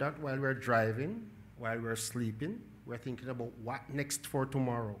 we know that while we're driving, while we're sleeping, we're thinking about what next for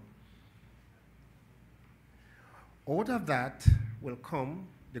tomorrow. Out of that will come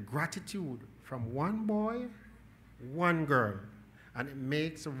the gratitude from one boy, one girl, and it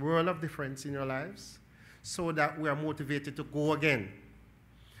makes a world of difference in your lives so that we are motivated to go again.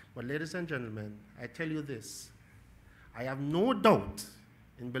 But ladies and gentlemen, I tell you this, I have no doubt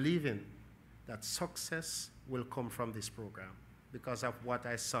in believing that success will come from this program because of what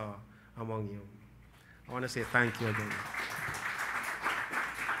I saw among you. I want to say thank you again.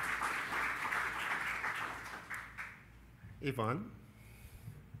 Yvonne.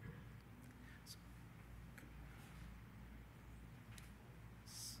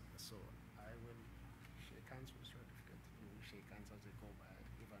 So I will shake hands with certificate. You will shake hands as they go by.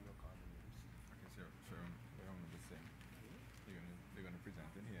 Yvonne will call the names. Okay, so we're on the same. They're gonna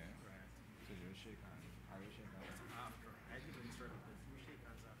present in here. Right. So you shake hands. I will shake hands. After. I give them certificates. You shake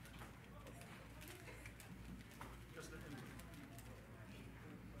hands after. Just let them do it.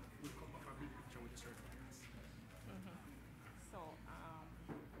 We'll come up a big picture with the certificates. So,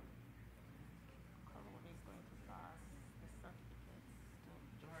 Corona is going to pass the certificates to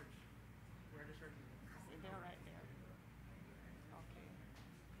George, where are the certificates? they're right there. Okay.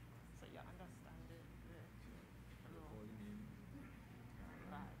 So you understand the law.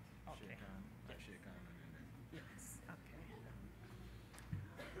 Right. Okay. Shake hand. I shake hand and then. Yes. Okay.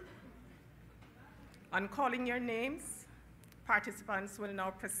 On calling your names, participants will now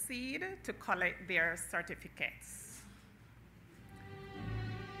proceed to collect their certificates.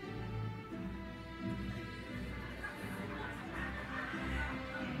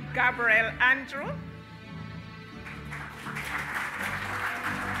 Gabriel Andrew.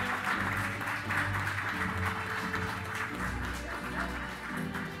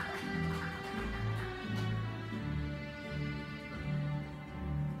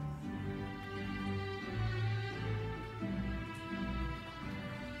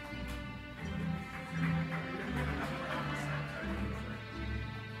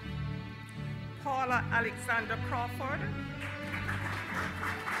 Paula Alexander Crawford.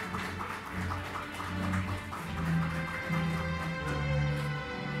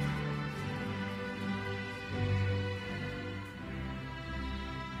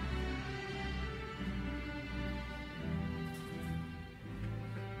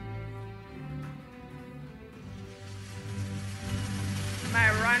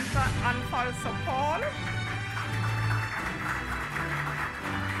 Myranta Anfalso Paul.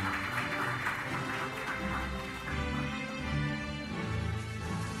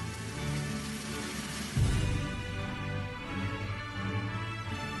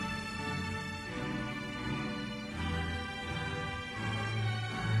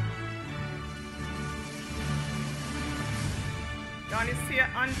 Donicia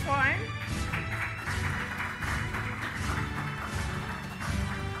Antoine.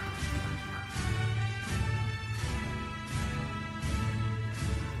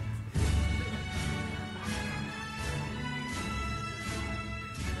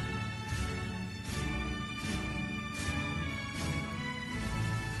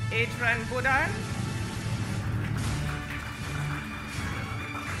 Adrian Budan.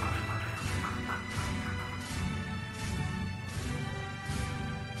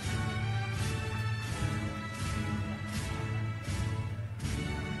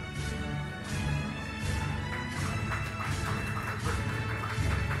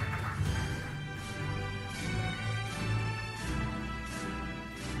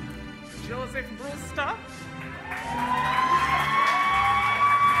 Joseph Brewster.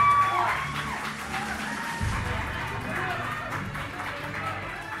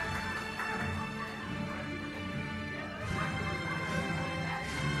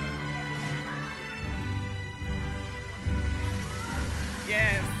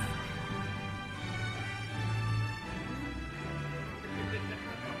 Yes.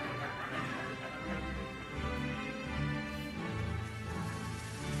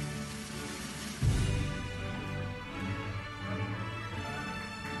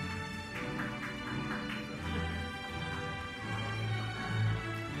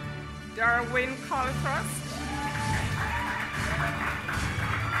 Darwin Colfrost.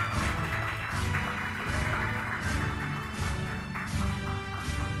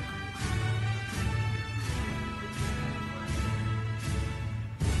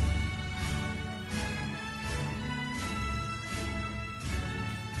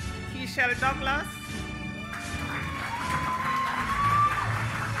 Keishel Douglas.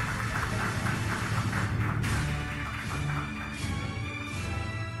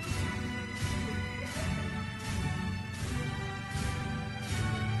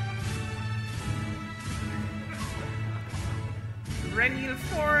 Renil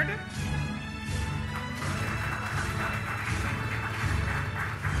Ford.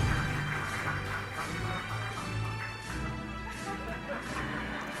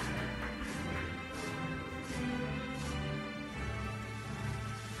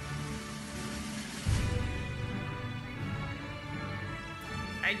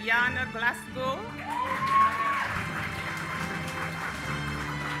 Ayana Glasgow.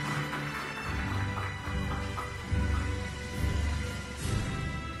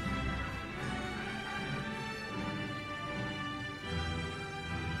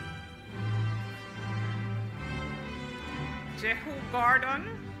 Jehu Gordon.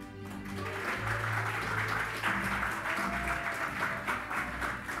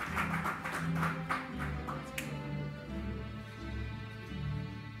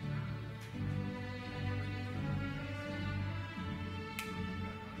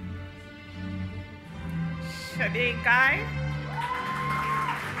 Shade Guy.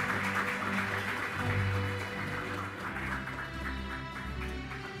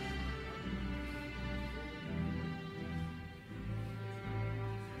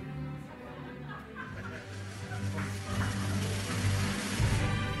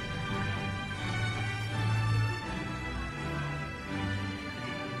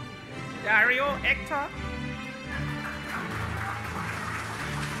 Dario Hector.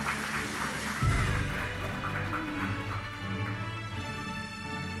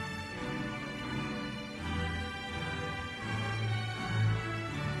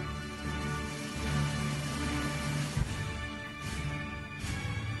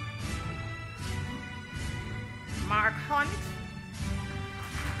 Mark Hunt.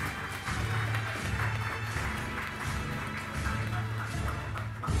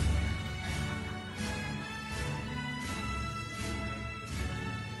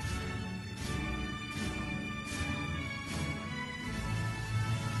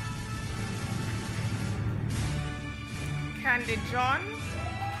 Candy John.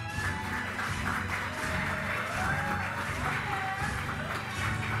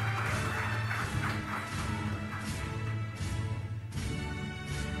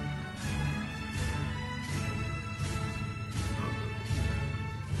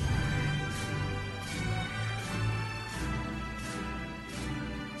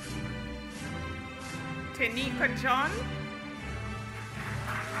 Tenika John.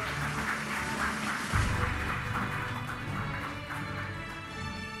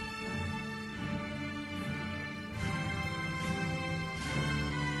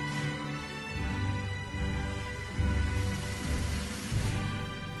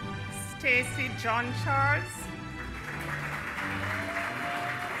 Stacy John Charles.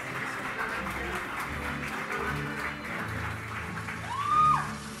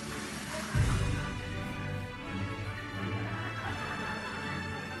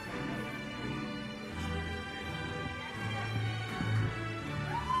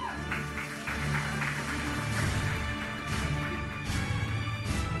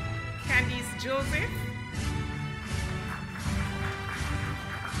 Candice Joseph.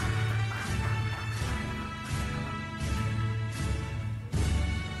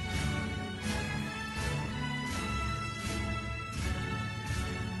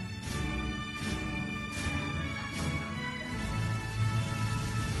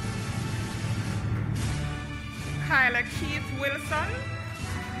 Tyler Keith Wilson.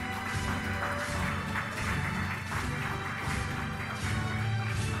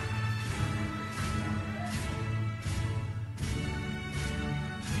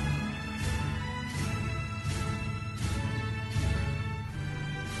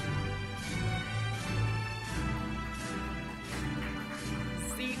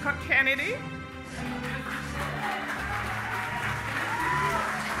 Zika Kennedy.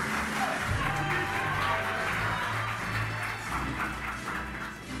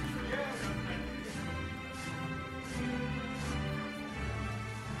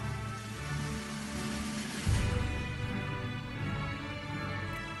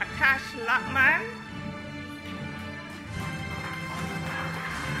 Akash Lakman.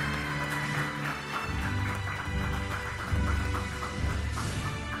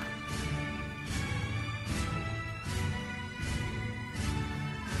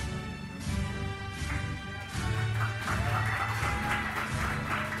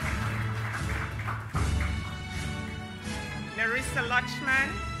 Narissa Lachman.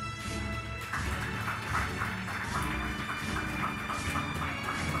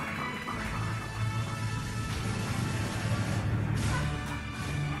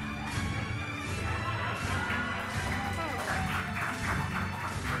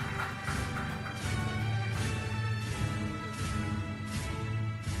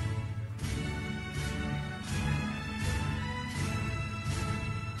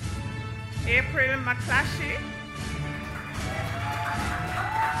 April McClashy.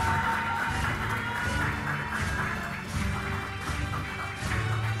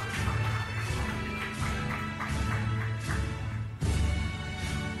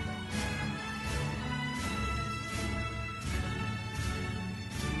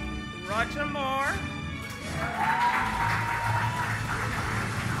 Roger Moore.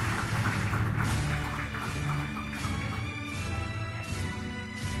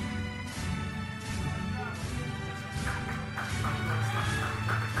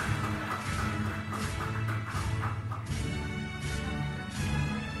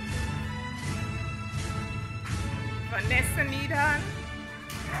 Vanessa Needham.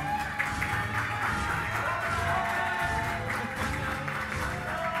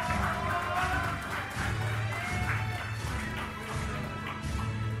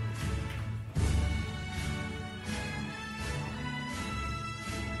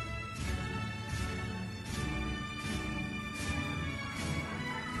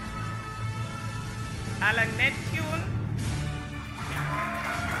 Alan Neptune.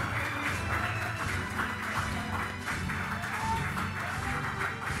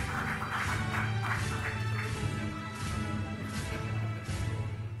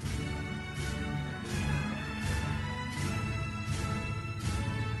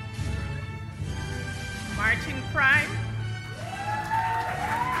 Martin Prime.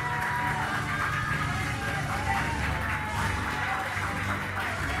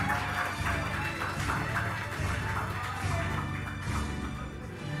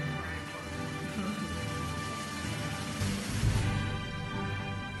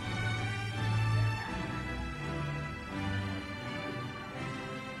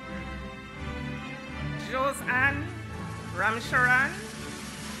 Joseanne Ramcharan.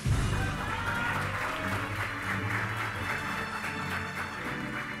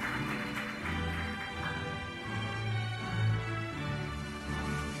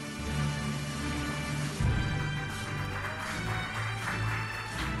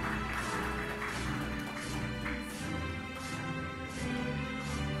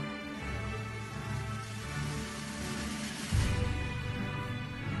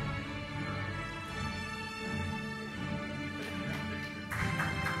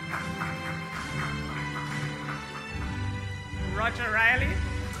 Roger Riley.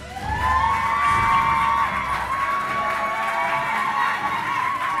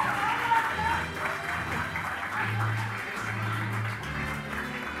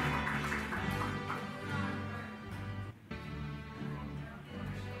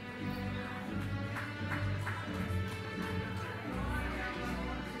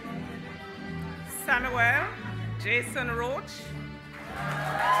 Samuel Jason Roach.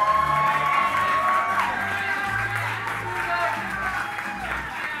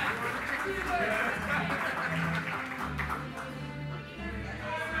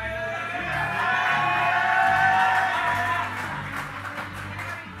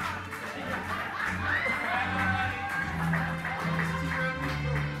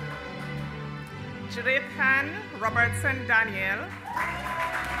 Jrethan Robertson Daniel.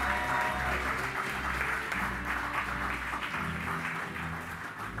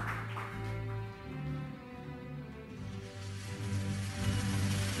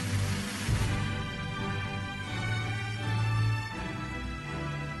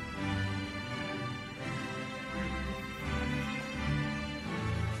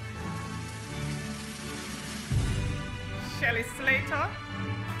 Shelley Slater.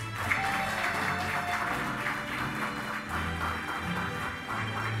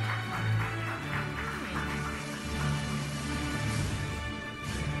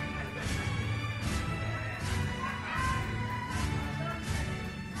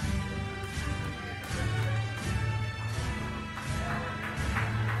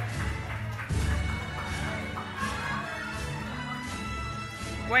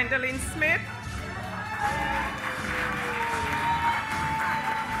 Gwendolyn Smith.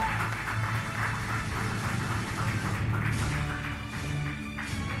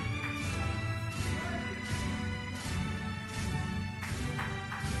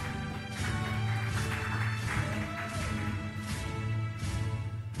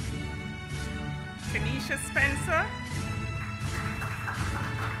 Tanisha Spencer.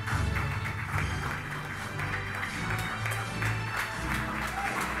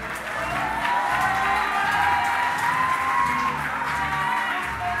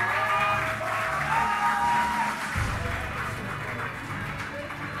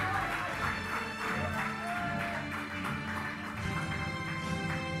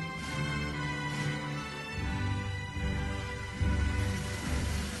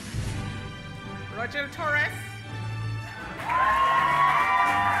 Roger Torres.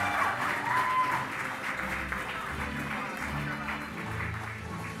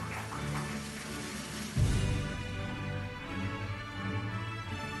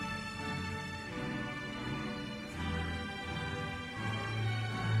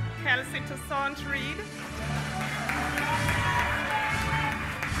 Kelsey Toussaint Reed.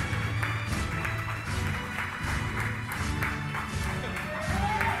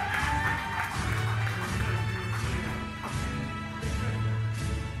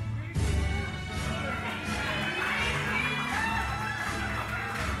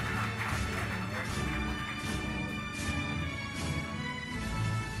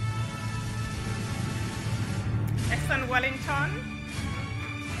 Exxon Wellington.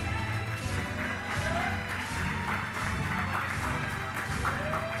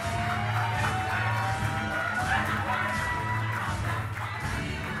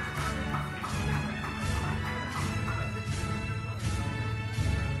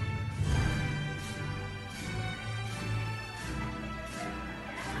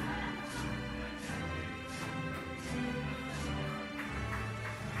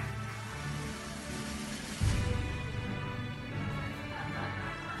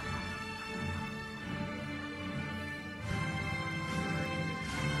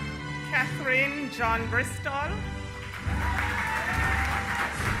 Catherine John Bristol.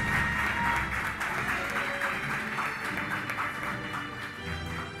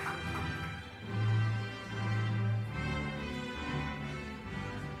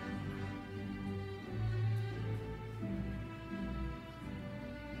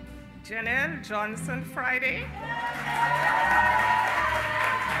 Janelle Johnson Friday.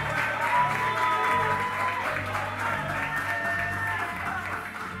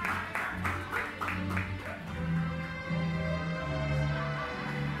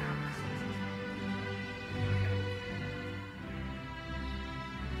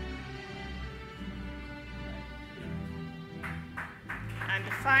 And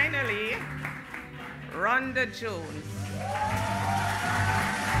finally, Rhonda Jones.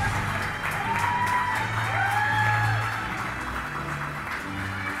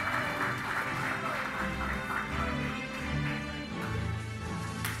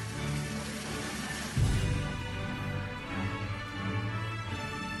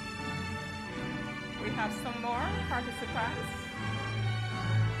 We have some more participants.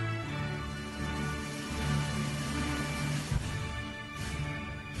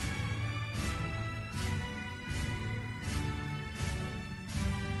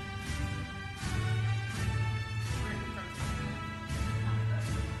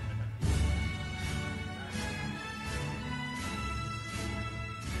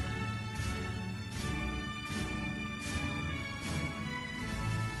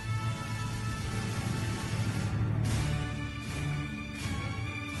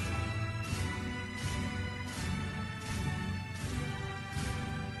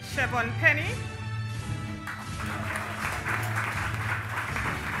 Chevon Penny.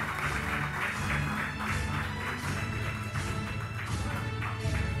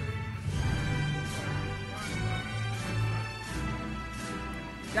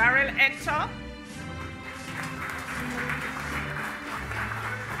 Daryl Hector.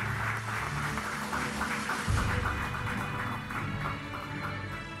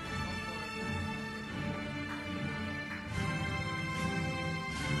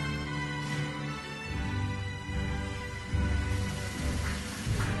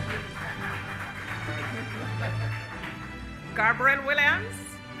 Gabriel Williams.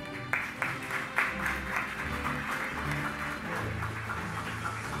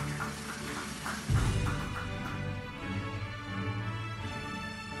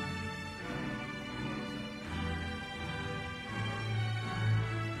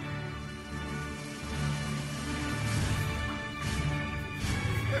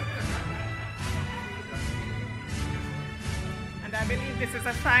 And I believe this is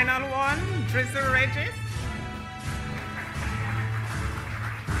a final one, Drizzle Regis.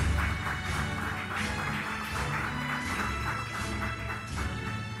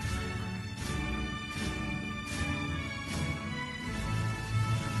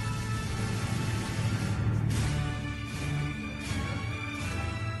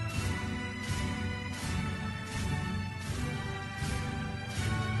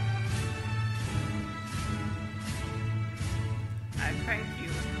 I thank you.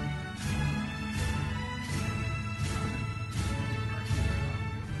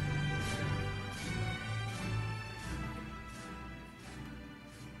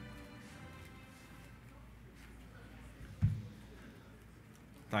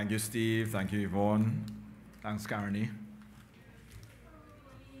 Thank you, Steve. Thank you, Yvonne. Thanks, Karani.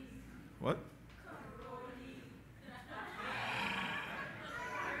 What?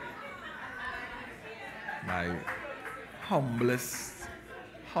 My humblest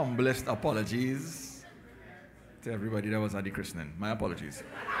apologies to everybody that was at the christening. My apologies.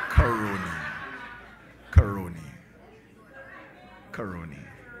 Karoni.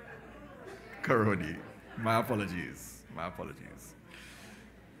 My apologies.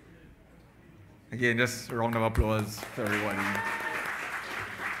 Again, just a round of applause for everybody.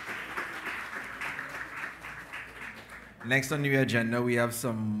 Next on the agenda, we have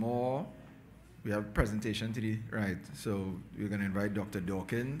some more. We have presentation to the right. So we're going to invite Dr.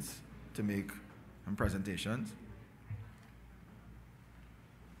 Dawkins to make some presentations.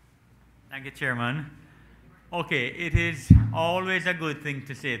 Thank you, Chairman. Okay, it is always a good thing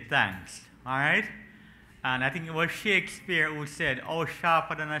to say thanks, all right? And I think it was Shakespeare who said, "How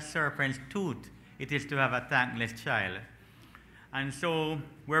sharper than a serpent's tooth it is to have a thankless child." And so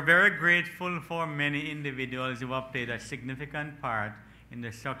we're very grateful for many individuals who have played a significant part in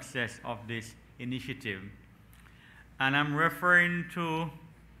the success of this initiative. And I'm referring to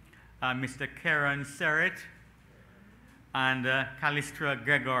Mr. Karen Serrett and Calistra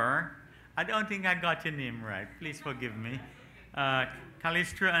Gregor. I don't think I got your name right. Please forgive me.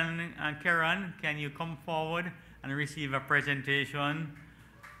 Calistra and Karen, can you come forward and receive a presentation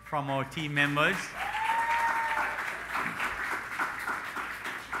from our team members?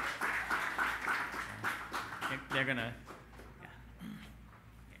 They're gonna.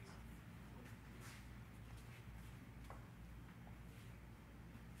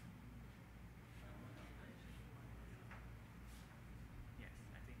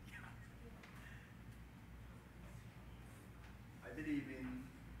 I believe in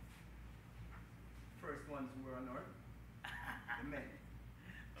first ones who were on earth, the men.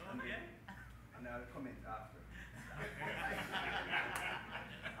 And I'll comment after.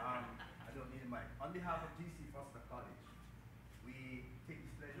 I don't need a mic. On behalf of GC Foster College, we take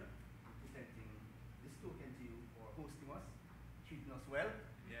this pleasure in presenting this token to you for hosting us, treating us well.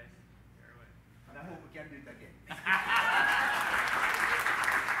 Yes, very well. And I hope we can do it again.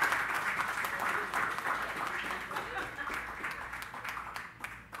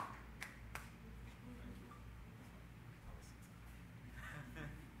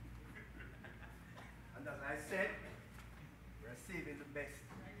 And as I said, we're saving the best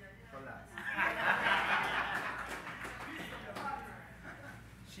for last.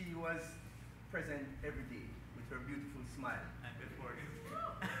 She was present every day with her beautiful smile And before you.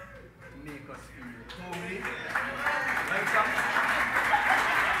 to make us feel homely. Welcome.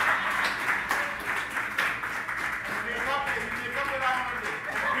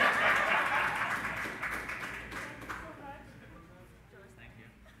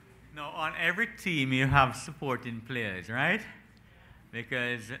 Now, on every team, you have supporting players, right?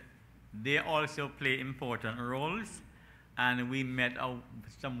 Because they also play important roles, and we met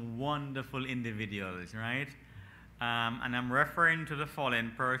some wonderful individuals, right? And I'm referring to the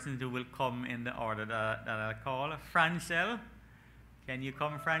following persons who will come in the order that I'll call. Francel, can you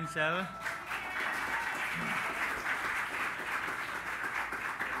come, Francel?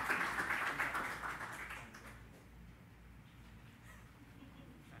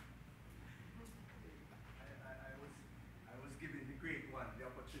 I was given the great one the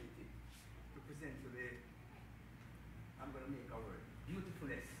opportunity to present to the, I'm going to make a word,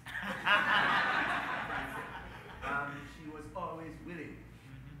 beautifulness. She was always willing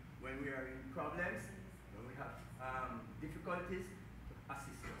when we are in problems, when we have difficulties. difficulties to assist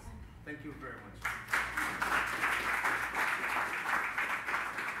us. Thank you very much.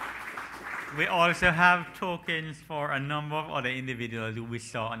 We also have tokens for a number of other individuals who we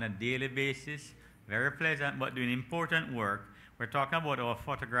saw on a daily basis. Very pleasant, but doing important work. We're talking about our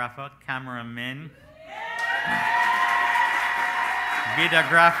photographer, cameraman,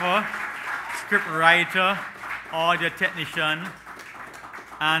 videographer, script writer, audio technician,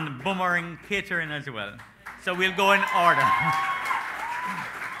 and boomerang catering as well. So we'll go in order.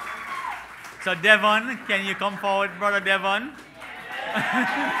 So Devon, can you come forward, Brother Devon?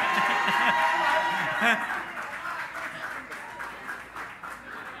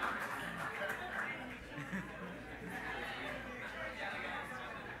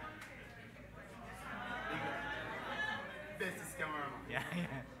 Bestest cameraman. Yeah. And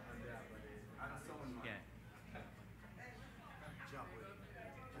someone man. Yeah. Job well.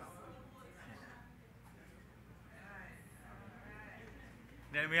 Job well.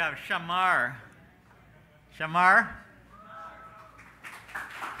 Then we have Shamar. Shamar?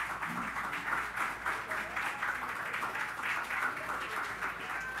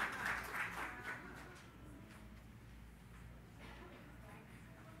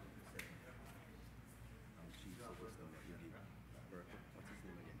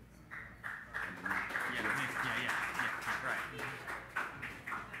 Right.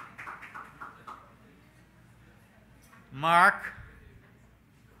 Mark.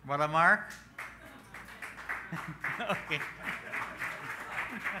 Brother Mark? Okay.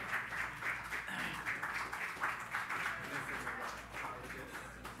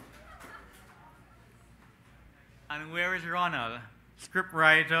 And where is Ronald? Script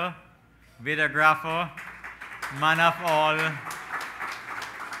writer, videographer, man of all.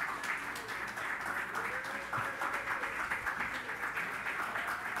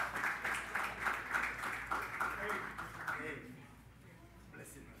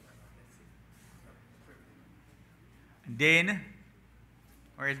 Dane?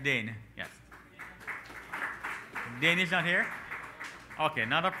 Where is Dane? Yes. Dane is not here? Okay,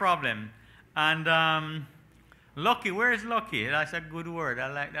 not a problem. And Lucky, where is Lucky? That's a good word.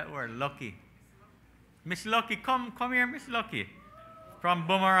 I like that word, Lucky. Miss Lucky, come here, Miss Lucky. From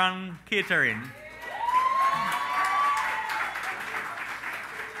Boomerang Catering.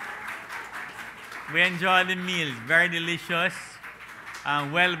 We enjoy the meals, very delicious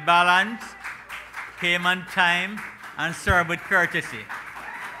and well balanced, came on time, and served with courtesy.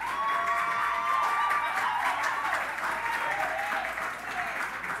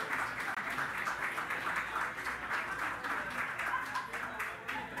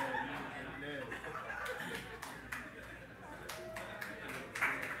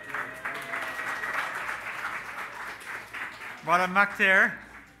 Brother McTair,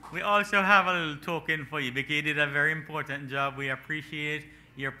 we also have a little token for you because you did a very important job. We appreciate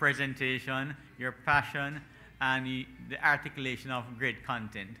your presentation, your passion, and the articulation of great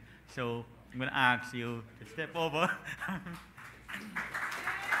content. So I'm going to ask you to step over.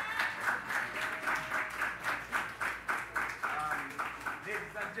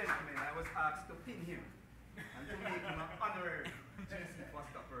 Ladies and gentlemen, I was asked to pin him and to make him an honorary GC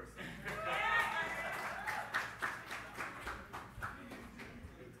Foster person.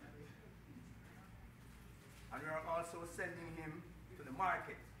 And we are also sending him to the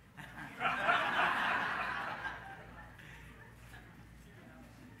market.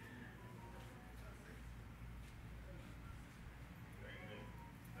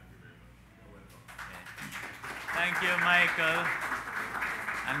 Thank you, Michael.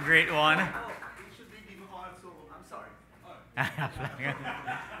 And great one. Oh, he should be given also, I'm sorry.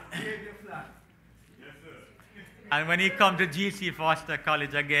 Give your flag. And when you come to GC Foster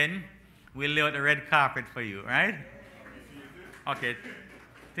College again, we'll lay out the red carpet for you, right? Okay.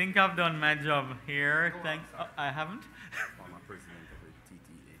 Think I've done my job here. Thanks. Oh, I haven't? Former president of the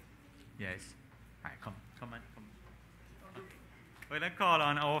TTA. Yes. All right, come on. Okay. We're going to call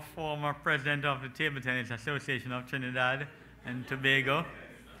on our former president of the Table Tennis Association of Trinidad and Tobago.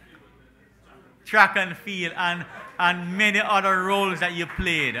 Track and field and many other roles that you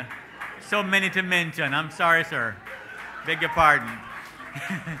played. So many to mention. I'm sorry, sir. Beg your pardon.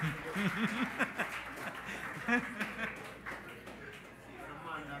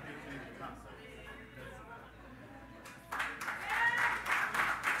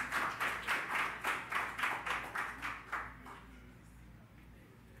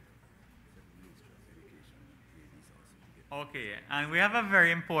 Okay, and we have a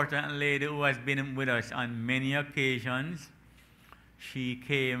very important lady who has been with us on many occasions. She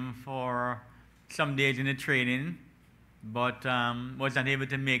came for some days in the training, but was not able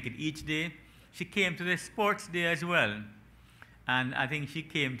to make it each day. She came to the sports day as well. And I think she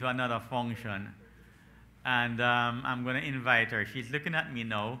came to another function. And I'm going to invite her. She's looking at me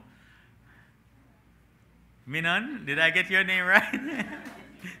now. Minon, did I get your name right?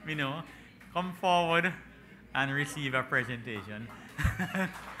 Mino, come forward and receive a presentation.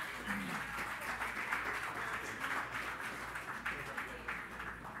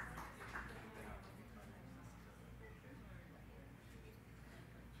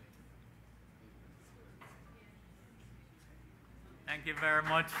 Thank you very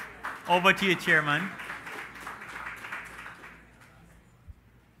much. Over to you, Chairman.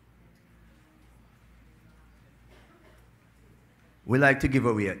 We like to give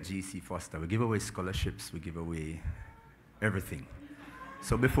away at GC Foster. We give away scholarships, we give away everything.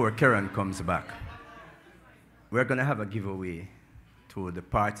 So before Karen comes back, we're going to have a giveaway to the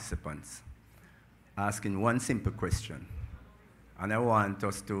participants, asking one simple question. And I want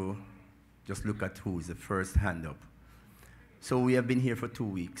us to just look at who is the first hand up. So we have been here for 2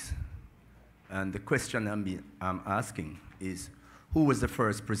 weeks. And the question I'm asking is, who was the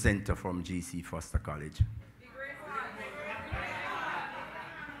first presenter from GC Foster College?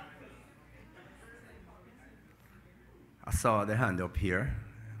 I saw the hand up here.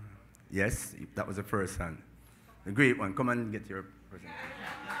 Yes, that was the first hand. The great one. Come and get your presentation.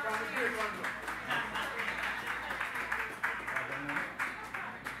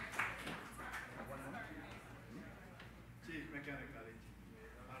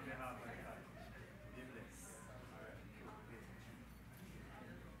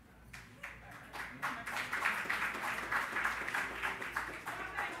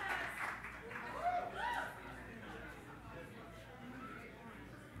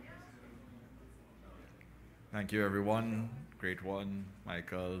 Thank you, everyone. Great one,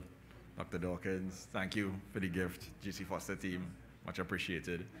 Michael, Dr. Dawkins. Thank you for the gift, GC Foster team. Much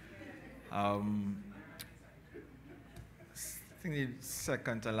appreciated. I think the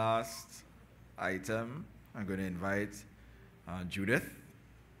second to last item, I'm going to invite Judith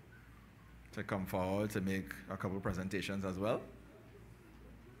to come forward to make a couple presentations as well.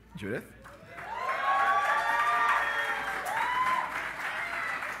 Judith?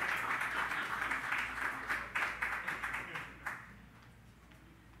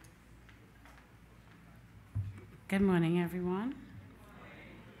 Good morning, everyone.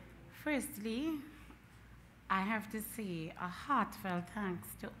 Firstly, I have to say a heartfelt thanks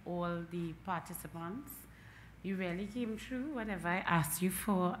to all the participants. You really came through. Whatever I asked you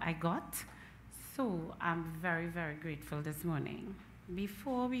for, I got. So I'm very, very grateful this morning.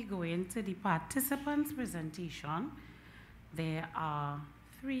 Before we go into the participants' presentation, there are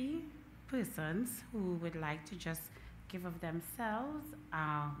 3 persons who would like to just give of themselves,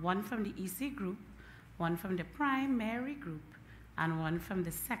 one from the EC group, one from the primary group, and one from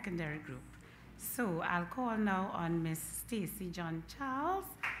the secondary group. So I'll call now on Miss Stacy John Charles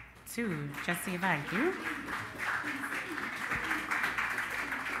to just say thank you.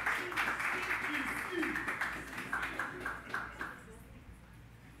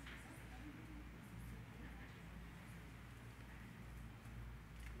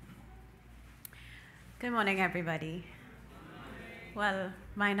 Good morning, everybody. Well,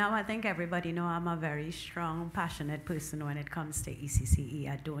 by now I think everybody know I'm a very strong, passionate person when it comes to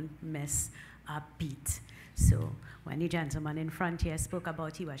ECCE. I don't miss a beat. So when the gentleman in front here spoke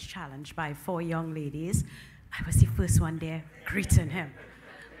about he was challenged by 4 young ladies, I was the first one there greeting him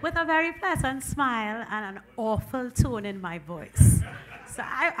with a very pleasant smile and an awful tone in my voice. So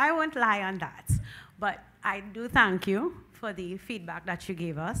I won't lie on that. But I do thank you for the feedback that you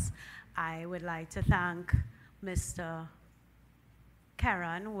gave us. I would like to thank Mr.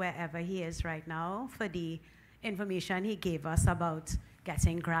 Karen, wherever he is right now, for the information he gave us about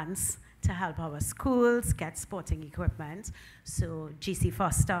getting grants to help our schools get sporting equipment. So GC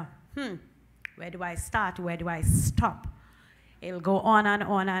Foster, where do I start? Where do I stop? It'll go on and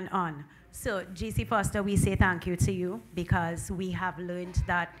on and on. So GC Foster, we say thank you to you because we have learned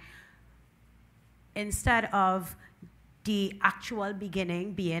that instead of the actual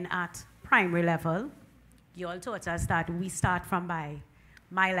beginning being at primary level, you all taught us that we start from my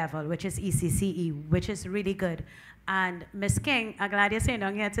level, which is ECCE, which is really good. And Miss King, I'm glad you're saying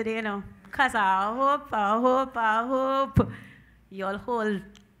down here today, you know, because I hope you all hold,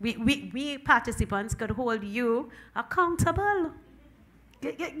 we participants could hold you accountable.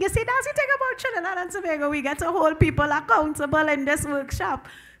 You see, that's the thing about Trinidad and Tobago. We get to hold people accountable in this workshop.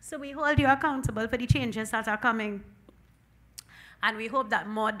 So we hold you accountable for the changes that are coming. And we hope that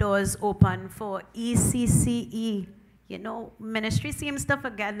more doors open for ECCE. You know, ministry seems to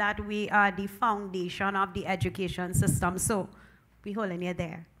forget that we are the foundation of the education system. So we're holding you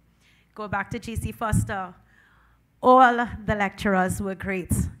there. Go back to GC Foster. All the lecturers were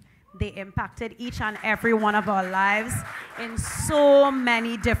great. They impacted each and every one of our lives in so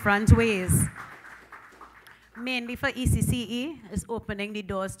many different ways. Mainly for ECCE is opening the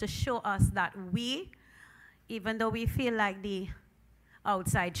doors to show us that we, even though we feel like the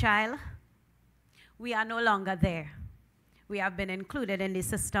outside child, we are no longer there. We have been included in the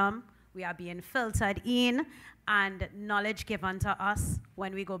system, we are being filtered in, and knowledge given to us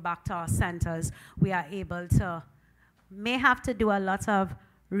when we go back to our centers, we are able to, may have to do a lot of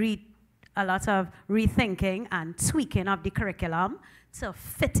rethinking and tweaking of the curriculum to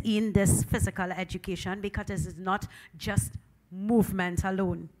fit in this physical education, because this is not just movement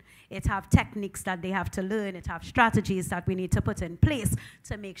alone. It have techniques that they have to learn. It have strategies that we need to put in place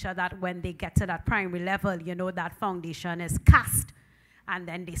to make sure that when they get to that primary level, you know, that foundation is cast, and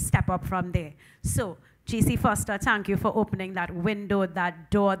then they step up from there. So, GC Foster, thank you for opening that window,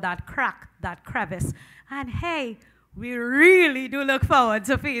 that door, that crack, that crevice. And hey, we really do look forward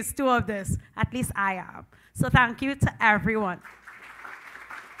to phase 2 of this. At least I am. So thank you to everyone.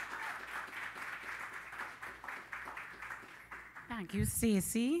 Thank you,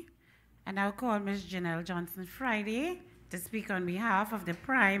 Stacey. And I'll call Ms. Janelle Johnson Friday to speak on behalf of the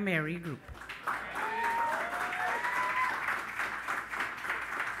primary group.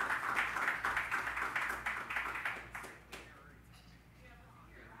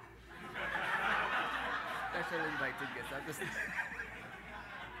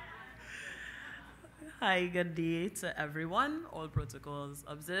 Hi, good day to everyone, all protocols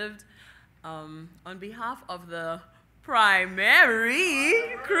observed. On behalf of the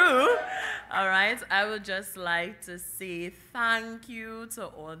primary crew, all right, I would just like to say thank you to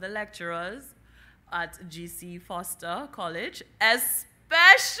all the lecturers at GC Foster College,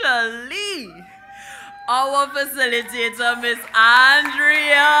 especially our facilitator, Miss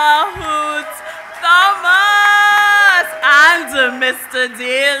Andrea Hoot Thomas, and Mr.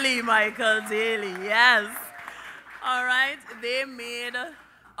 Daly, Michael Daly, yes. All right, they made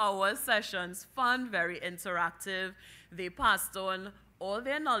our sessions fun, very interactive. They passed on all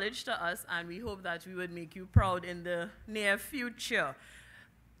their knowledge to us, and we hope that we would make you proud in the near future.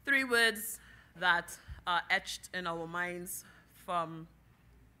 3 words that are etched in our minds from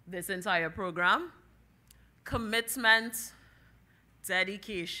this entire program: commitment,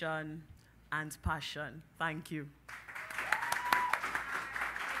 dedication, and passion. Thank you.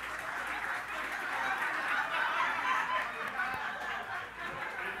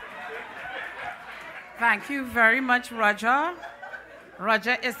 Thank you very much, Roger.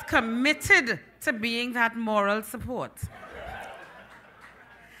 Roger is committed to being that moral support.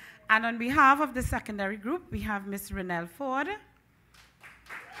 And on behalf of the secondary group, we have Ms. Renelle Ford.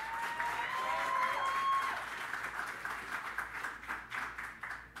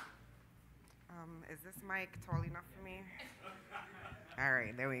 Is this mic tall enough for me? All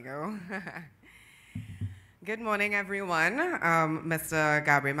right, there we go. Good morning, everyone. Mr.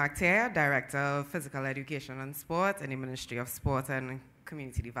 Gabriel McTeer, Director of Physical Education and Sport in the Ministry of Sport and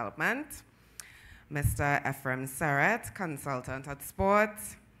Community Development. Mr. Ephraim Seret, Consultant at Sport.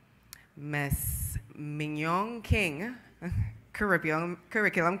 Ms. Mignon King, Curriculum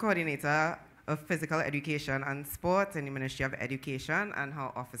Coordinator of Physical Education and Sport in the Ministry of Education, and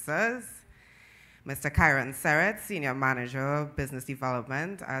her officers. Mr. Kyron Seret, Senior Manager of Business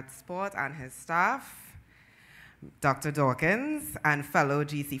Development at Sport, and his staff. Dr. Dawkins and fellow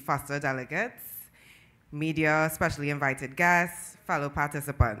GC Foster delegates, media, specially invited guests, fellow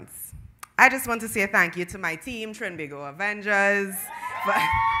participants. I just want to say thank you to my team, Trinidad Avengers.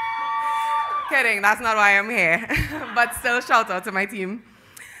 Kidding, that's not why I'm here. But still, shout out to my team.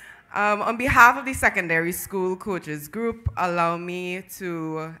 On behalf of the secondary school coaches group, allow me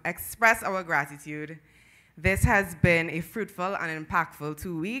to express our gratitude. This has been a fruitful and impactful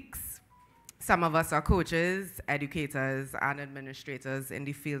 2 weeks. Some of us are coaches, educators, and administrators in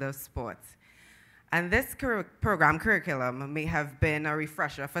the field of sport. And this program curriculum may have been a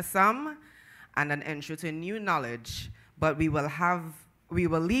refresher for some and an intro to new knowledge, but we will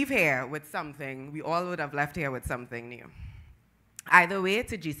leave here with something. We all would have left here with something new. Either way,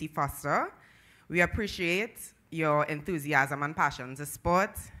 to GC Foster, we appreciate your enthusiasm and passion to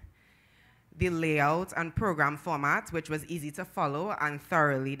sport, the layout and program format, which was easy to follow and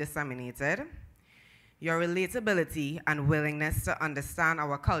thoroughly disseminated, your relatability and willingness to understand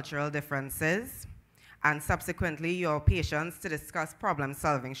our cultural differences, and subsequently your patience to discuss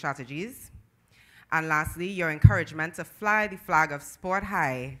problem-solving strategies, and lastly, your encouragement to fly the flag of sport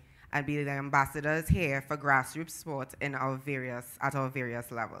high and be the ambassadors here for grassroots sport at our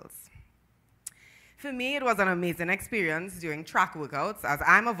various levels. For me, it was an amazing experience doing track workouts, as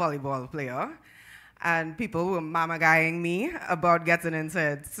I'm a volleyball player, and people were mama-guying me about getting into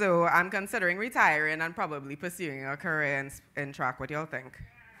it. So I'm considering retiring and probably pursuing a career in track. What y'all think?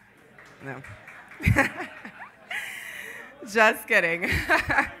 No. Just kidding.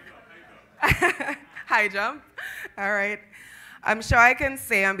 High jump. All right. I'm sure I can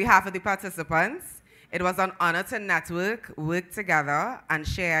say on behalf of the participants, it was an honor to network, work together, and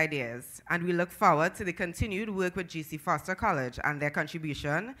share ideas. And we look forward to the continued work with GC Foster College and their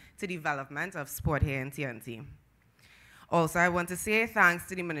contribution to the development of sport here in TNT. Also, I want to say thanks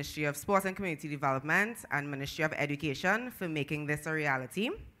to the Ministry of Sport and Community Development and Ministry of Education for making this a reality.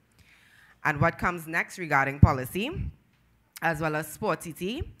 And what comes next regarding policy, as well as Sport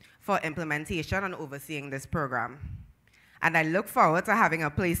TT, for implementation and overseeing this program. And I look forward to having a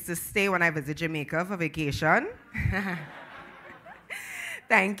place to stay when I visit Jamaica for vacation.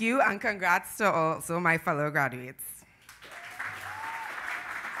 Thank you, and congrats to also my fellow graduates.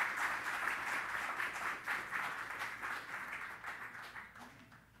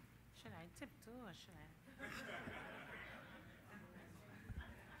 Should I tiptoe or should I?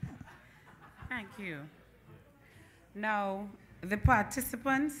 Thank you. Now, the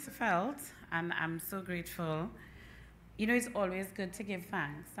participants felt, and I'm so grateful, you know, it's always good to give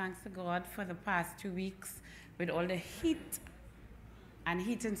thanks. Thanks to God for the past 2 weeks with all the heat, and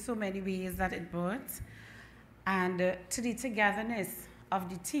heat in so many ways that it brought, and to the togetherness of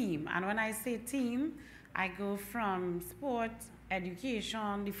the team. And when I say team, I go from sport,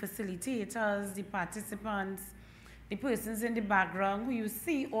 education, the facilitators, the participants, the persons in the background who you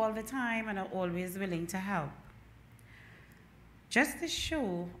see all the time and are always willing to help. Just to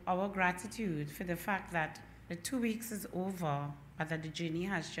show our gratitude for the fact that the 2 weeks is over, but that the journey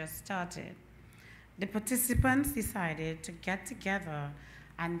has just started, the participants decided to get together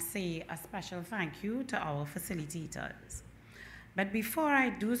and say a special thank you to our facilitators. But before I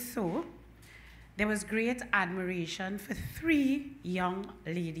do so, there was great admiration for 3 young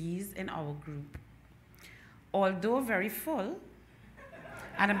ladies in our group. Although very full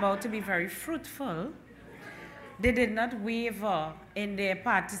and about to be very fruitful, they did not waver in their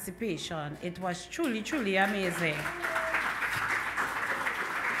participation. It was truly, truly amazing.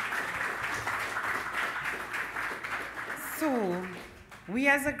 So we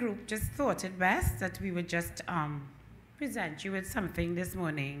as a group just thought it best that we would just present you with something this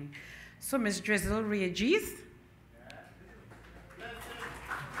morning. So Ms. Drizzle Regis.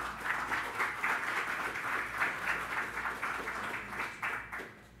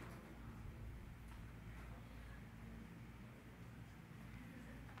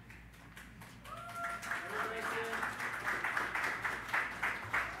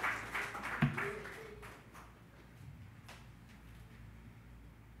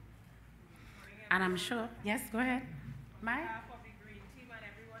 And I'm sure, yes, go ahead. Mike?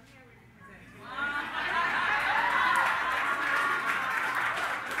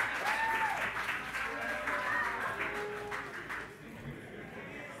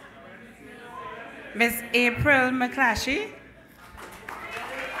 Miss April McClashy.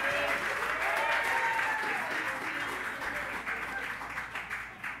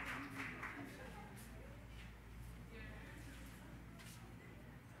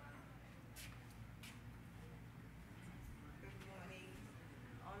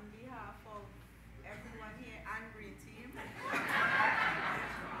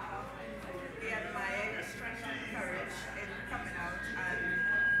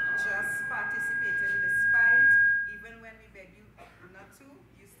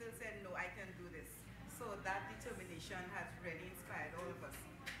 Has really inspired all of us.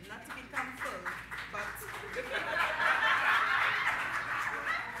 Not to become full,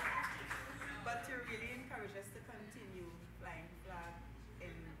 but to really encourage us to continue flying flag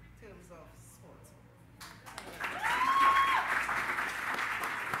in terms of sport.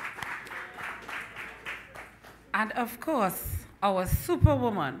 And of course, our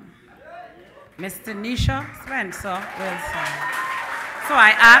superwoman, Miss Tanisha Spencer Wilson. So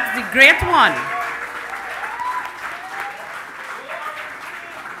I ask the great one,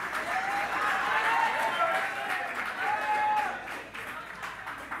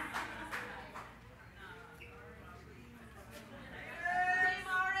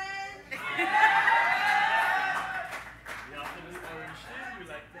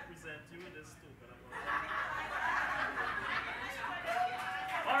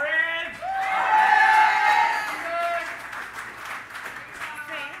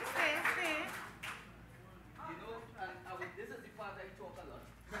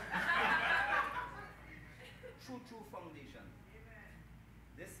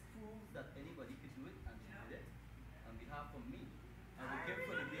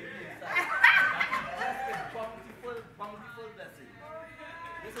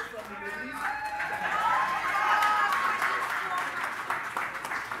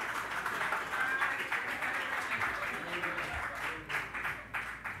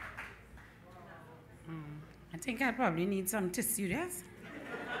 think I probably need some tissue there.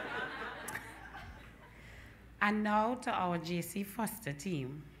 And now to our JC Foster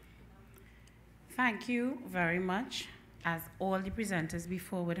team. Thank you very much, as all the presenters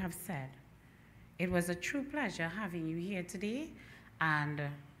before would have said. It was a true pleasure having you here today, and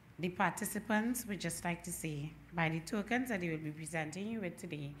the participants would just like to say, by the tokens that they will be presenting you with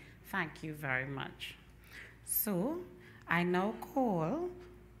today, thank you very much. So, I now call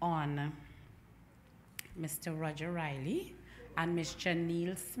on Mr. Roger Riley and Ms.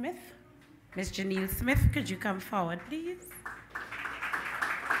 Janelle Smith. Ms. Janelle Smith, could you come forward, please?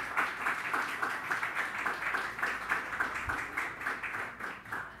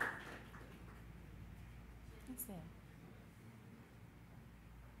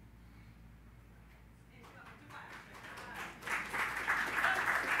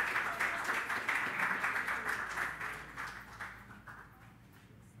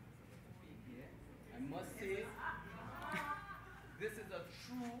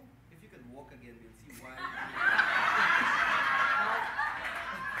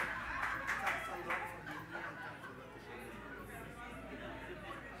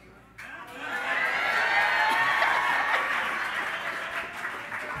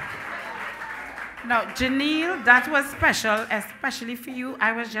 Now, Janelle, that was special, especially for you.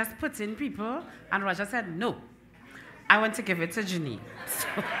 I was just putting people, and Roger said, no, I want to give it to Janelle. So,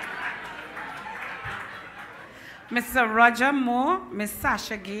 Mr. Roger Moore, Ms.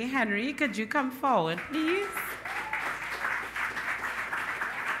 Sasha Gay Henry, could you come forward, please?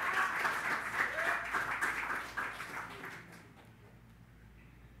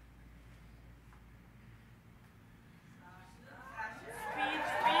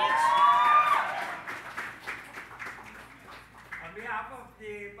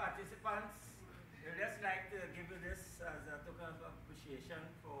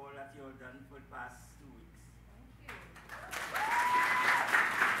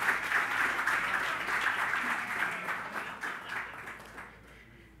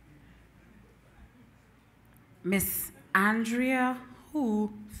 Miss Andrea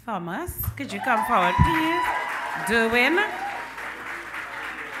Who Thomas, could you come forward, please? Derwin.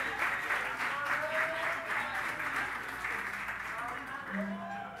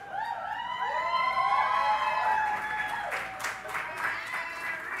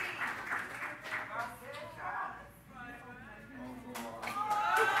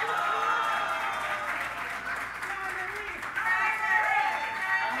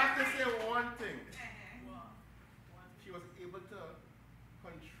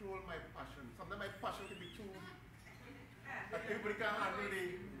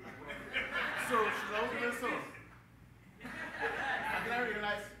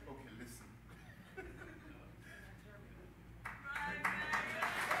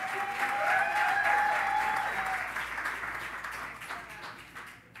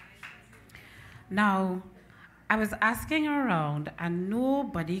 Now, I was asking around and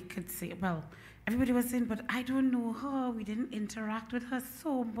nobody could say, well, everybody was saying, but I don't know her. We didn't interact with her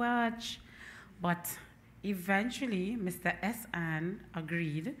so much. But eventually, Mr. S. Ann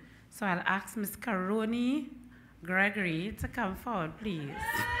agreed. So I'll ask Ms. Caroni Gregory to come forward, please.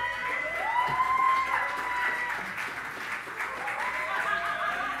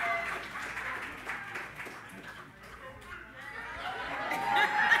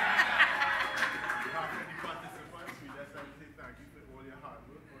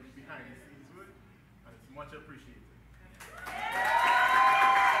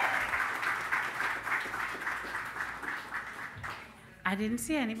 I didn't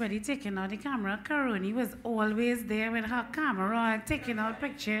see anybody taking out the camera. Karuni was always there with her camera, taking out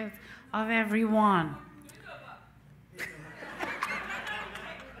pictures of everyone.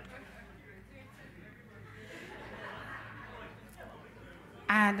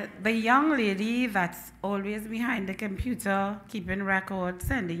 And the young lady that's always behind the computer, keeping records,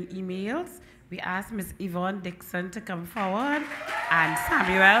 sending emails, we asked Miss Yvonne Dixon to come forward. And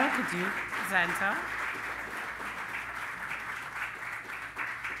Samuel, could you present her?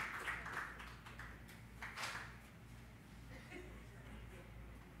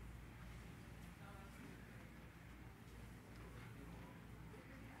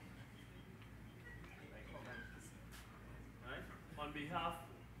 On behalf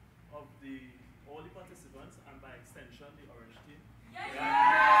of all the participants and by extension the Orange team.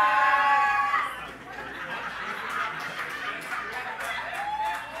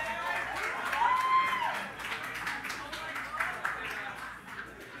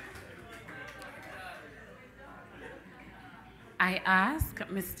 I ask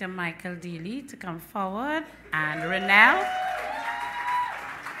Mr. Michael Daly to come forward and Renelle.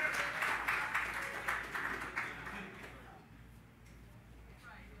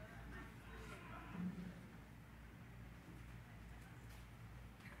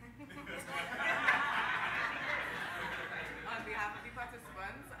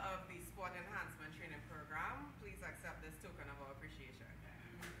 Sport Enhancement Training Program. Please accept this token of our appreciation.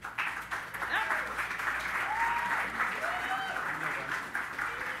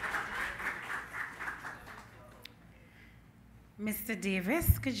 Mr.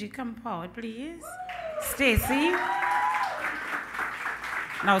 Davis, could you come forward, please? Stacy.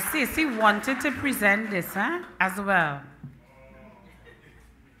 Now, Stacy wanted to present this as well.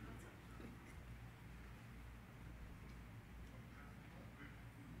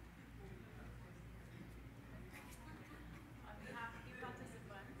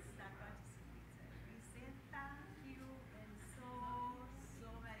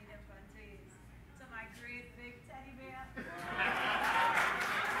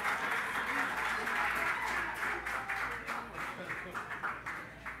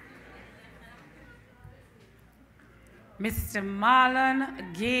 Mr.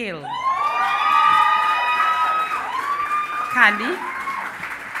 Marlon Gale. Candy.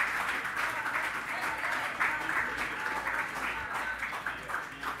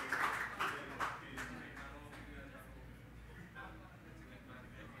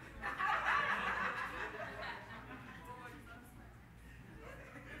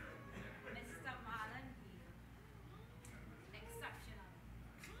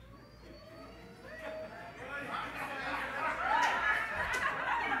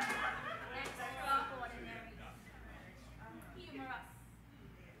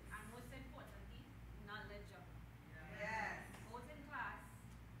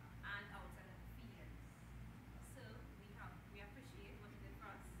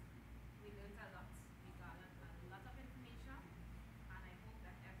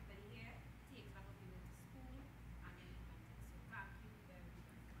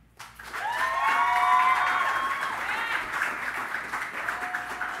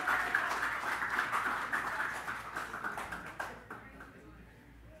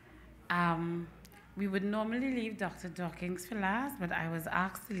 We would normally leave Dr. Dawkins for last, but I was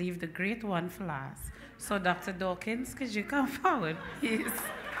asked to leave the great one for last. So Dr. Dawkins, could you come forward, please?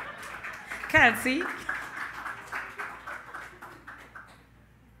 Kelsey.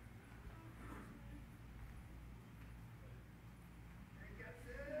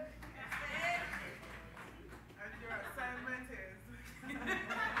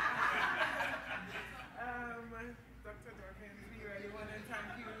 Dr. Dawkins, we really want to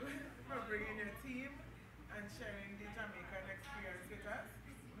thank you for bringing your team and sharing the Jamaican experience with us.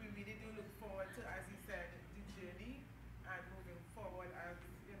 We really do look forward to, as you said, the journey and moving forward as,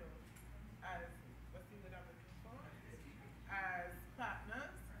 you know, as, what's the word I'm looking for? As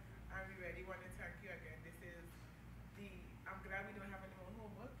partners. And we really want to thank you again. This is the, I'm glad we don't have any more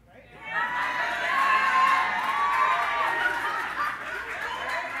homework, right?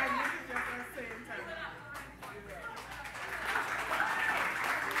 And this is just us saying thank you.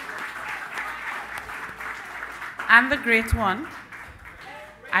 And the great one,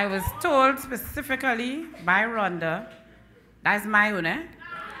 I was told specifically by Rhonda, that's my own,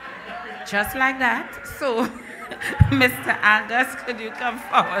 just like that. So, Mr. Anders, could you come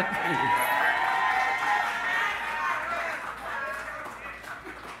forward, please?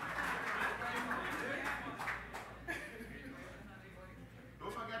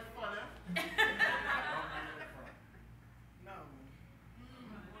 Don't forget fun, No.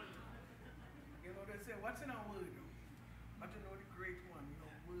 You know, they say, what's in our word? But you know, the great one, your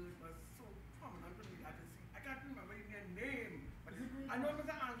word was so prominent to me. I can't remember even your name. But I know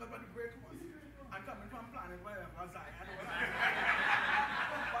Mr. Angler, but the great one. I'm coming from planet wherever I was. I know what I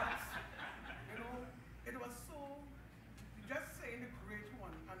But, you know, it was so, just saying the great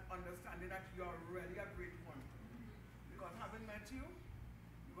one and understanding that you're really a great one. Because having met you,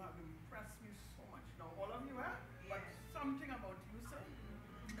 you have impressed me so much. Now, all of you are, but something about you, sir,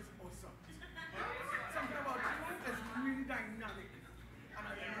 is awesome. Something about you is really dynamic. And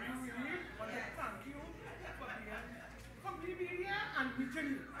I really want to thank you for being here and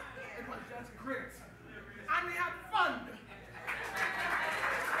meeting you. It was just great. And we had fun.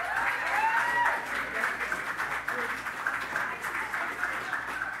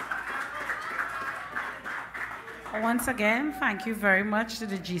 Once again, thank you very much to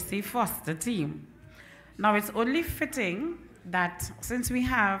the GC Foster team. Now, it's only fitting that since we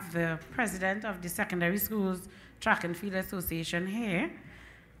have the president of the Secondary Schools Track and Field Association here,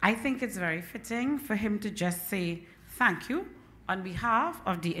 I think it's very fitting for him to just say thank you on behalf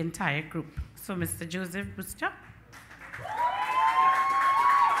of the entire group. So, Mr. Joseph Booster.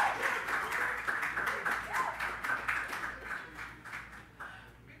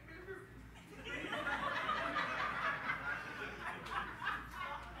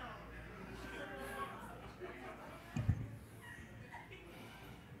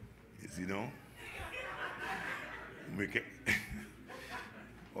 days, you know. Make it.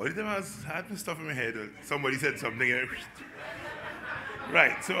 All the time I had some stuff in my head. Somebody said something. And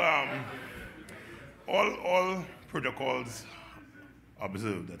right. So all protocols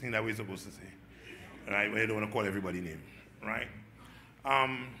observed. I think that we're supposed to say. Right. When you don't want to call everybody name. Right.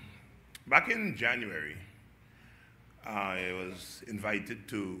 Back in January, I was invited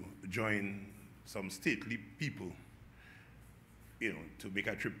to join some stately people, you know, to make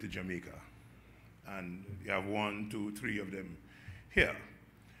a trip to Jamaica. And you have 1, 2, 3 of them here.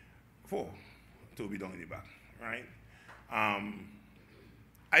 4 to be down in the back, right?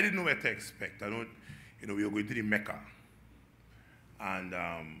 I didn't know what to expect. We were going to the Mecca. And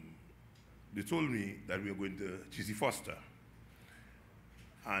they told me that we were going to GC Foster.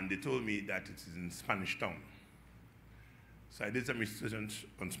 And they told me that it is in Spanish Town. So I did some research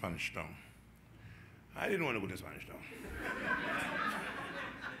on Spanish Town. I didn't want to go to Spanish Town.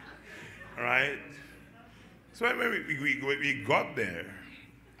 All right? So when we got there,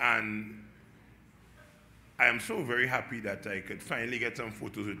 and I am so very happy that I could finally get some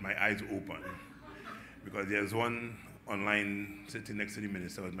photos with my eyes open, because there's one online sitting next to the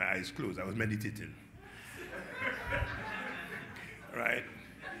minister with my eyes closed. I was meditating. Right?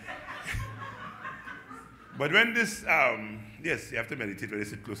 But when this, yes, you have to meditate when you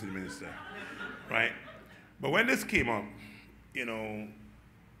sit close to the minister. Right? But when this came up, you know,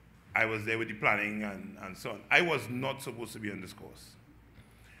 I was there with the planning and so on. I was not supposed to be on this course.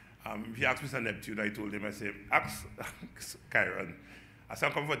 If you ask Mr. Neptune, I told him, I said, ask Kyron. I said,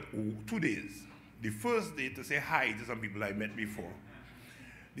 I'm coming for 2 days. The first day to say hi to some people I met before.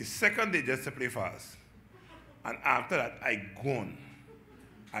 The second day just to play fast. And after that, I gone.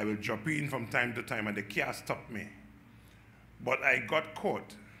 I will drop in from time to time and they can't stop me. But I got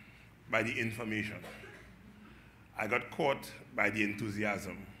caught by the information. I got caught by the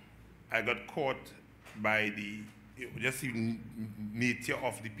enthusiasm. I got caught by the just the nature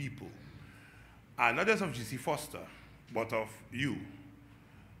of the people. And not just of GC Foster, but of you,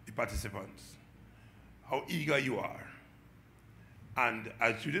 the participants. How eager you are. And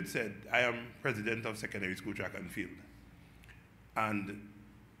as Judith said, I am president of secondary school track and field. And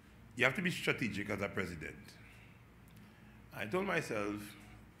you have to be strategic as a president. I told myself,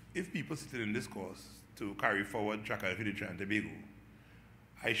 if people sitting in this course to carry forward track and field in Trinidad and Tobago,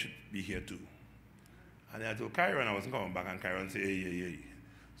 I should be here too. And I told Kyron I wasn't coming back, and Kyron said, hey.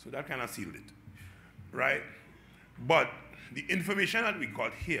 So that kind of sealed it, right? But the information that we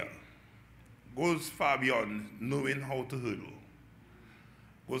got here goes far beyond knowing how to hurdle,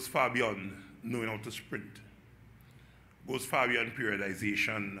 goes far beyond knowing how to sprint, goes far beyond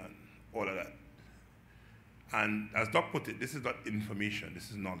periodization and all of that. And as Doc put it, this is not information, this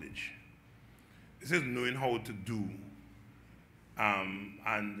is knowledge. This is knowing how to do.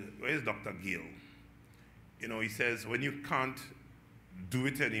 And where's Dr. Gill? You know, he says, when you can't do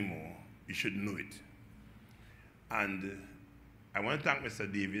it anymore, you should know it. And I want to thank Mr.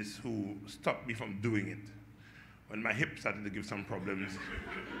 Davis, who stopped me from doing it when my hip started to give some problems.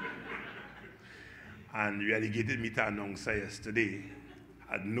 And relegated me to announcer yesterday.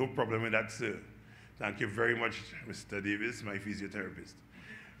 Had no problem with that, sir. Thank you very much, Mr. Davis, my physiotherapist.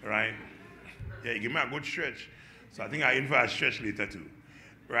 Right? Yeah, he gave me a good stretch. So I think I in for a stretch later too.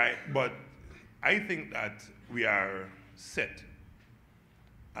 Right? But I think that we are set.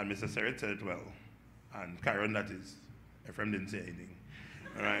 And Mr. Serret said it well. And Kyron, that is. Ephraim didn't say anything.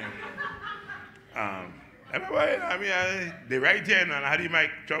 All right? They right here and how do you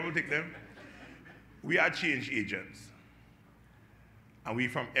make trouble take them? We are change agents. And we're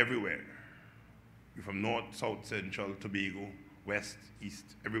from everywhere. We're from North, South, Central, Tobago, West, East,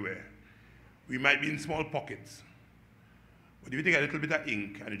 everywhere. We might be in small pockets. But if you take a little bit of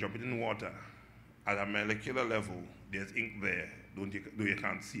ink and you drop it in water, at a molecular level, there's ink there, though you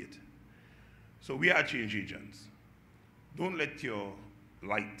can't see it. So we are change agents. Don't let your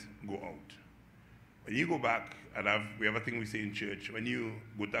light go out. When you go back, and we have a thing we say in church, when you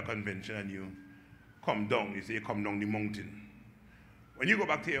go to a convention and you come down, you say you come down the mountain. When you go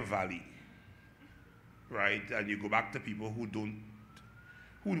back to your valley, right, and you go back to people who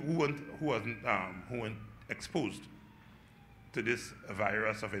weren't exposed to this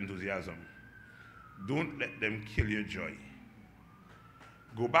virus of enthusiasm, don't let them kill your joy.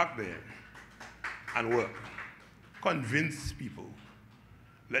 Go back there and work. Convince people.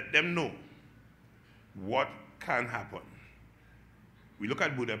 Let them know what can happen. We look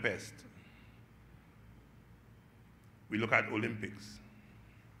at Budapest. We look at Olympics.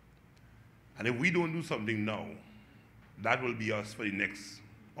 And if we don't do something now, that will be us for the next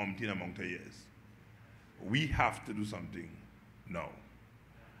umpteen amount of years. We have to do something now.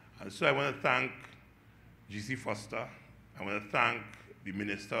 And so I want to thank GC Foster. I want to thank the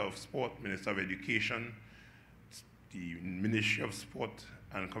Minister of Sport, Minister of Education, the Ministry of Sport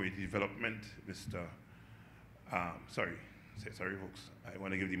and Community Development, Mr. Sorry folks, I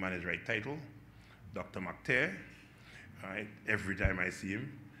want to give the man his right title, Dr. McTair, all right, every time I see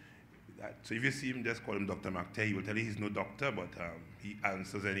him. So if you see him, just call him Dr. McTair. He will tell you he's no doctor, but he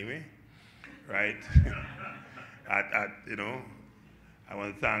answers anyway, right? You know, I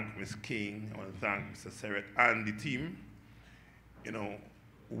want to thank Ms. King, I want to thank Mr. Serret and the team. You know,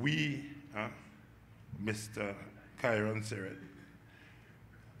 we, Mr. Kyron Serret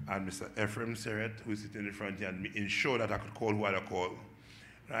and Mr. Ephraim Serret, who is sitting in front here, and ensure that I could call who I had to call,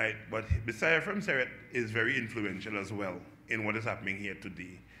 right? But Mr. Ephraim Serret is very influential as well in what is happening here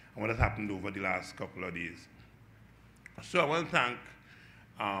today and what has happened over the last couple of days. So I want to thank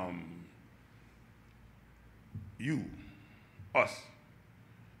you, us,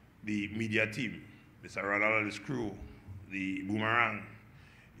 the media team, Mr. Ronald and his crew, the Boomerang,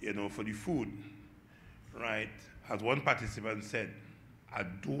 you know, for the food, right? As one participant said, I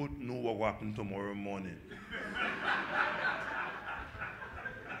don't know what will happen tomorrow morning.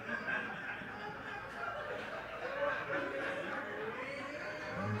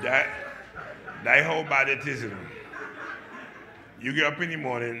 That how bad it is, you know. You get up in the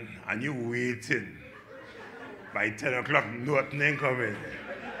morning and you waiting. By 10 o'clock, nothing ain't coming.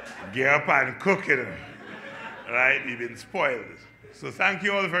 Get up and cook it, right? You've been spoiled. So thank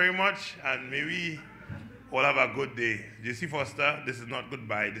you all very much, and may we all have a good day. JC Foster, this is not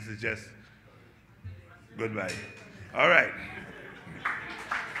goodbye, this is just goodbye. All right.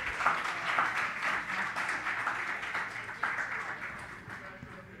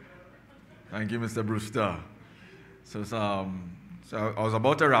 Thank you, Mr. Brewster. So I was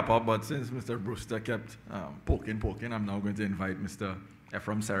about to wrap up, but since Mr. Brewster kept poking, I'm now going to invite Mr.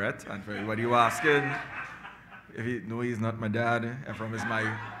 Ephraim Serret. And for everybody who asking, he's not my dad. Ephraim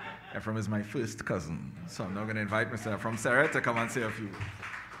is my first cousin. So I'm now going to invite Mr. Ephraim Serret to come and say a few words.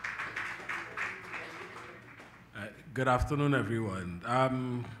 Good afternoon, everyone.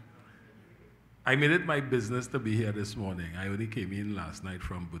 I made it my business to be here this morning. I only came in last night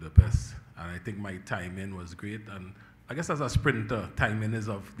from Budapest, and I think my timing was great. And I guess as a sprinter, timing is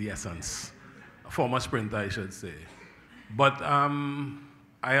of the essence. A former sprinter, I should say. But I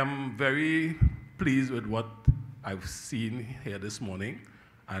am very pleased with what I've seen here this morning,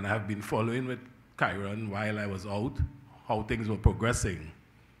 and I have been following with Kyron while I was out, how things were progressing.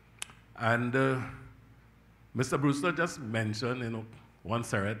 And Mr. Brewster just mentioned, you know, one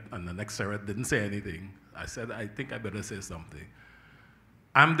Serret and the next Serret didn't say anything. I said, I think I better say something.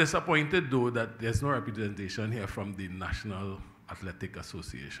 I'm disappointed, though, that there's no representation here from the National Athletic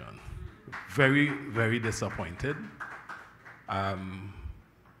Association. Very, very disappointed.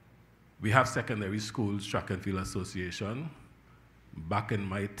 We have secondary schools track and field association. Back in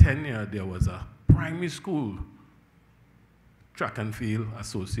my tenure, there was a primary school track and field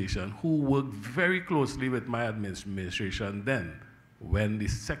association who worked very closely with my administration then, when the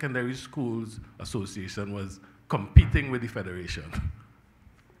secondary schools association was competing with the federation.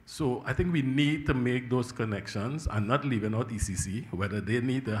 So I think we need to make those connections and not leaving out ECC, whether they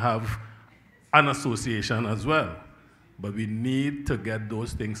need to have an association as well. But we need to get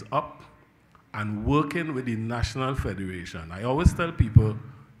those things up and working with the National Federation. I always tell people,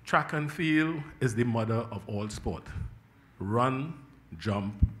 track and field is the mother of all sport. Run,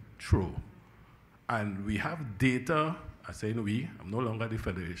 jump, throw. And we have data, I say we, I'm no longer the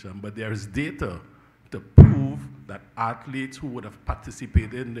federation, but there is data to prove that athletes who would have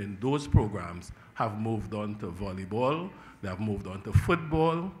participated in those programs have moved on to volleyball, they have moved on to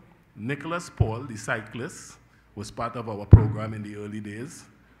football. Nicholas Paul, the cyclist, was part of our program in the early days.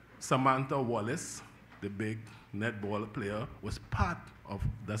 Samantha Wallace, the big netball player, was part of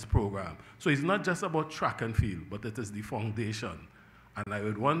this program. So it's not just about track and field, but it is the foundation. And I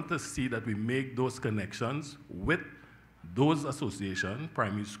would want to see that we make those connections with those associations,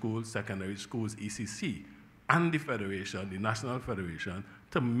 primary schools, secondary schools, ECC, and the federation, the National Federation,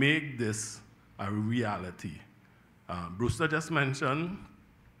 to make this a reality. Brewster just mentioned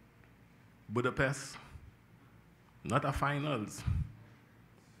Budapest, not a finals.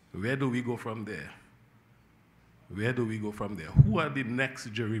 Where do we go from there? Where do we go from there? Who are the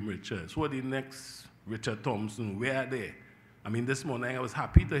next Jeremy Richards? Who are the next Richard Thompson? Where are they? I mean, this morning I was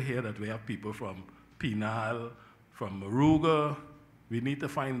happy to hear that we have people from Penal, from Maruga. We need to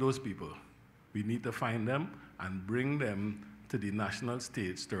find those people. We need to find them and bring them to the national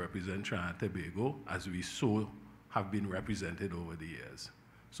stage to represent Trinidad and Tobago as we so have been represented over the years.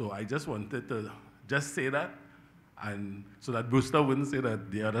 So I just wanted to just say that. And so that Brewster wouldn't say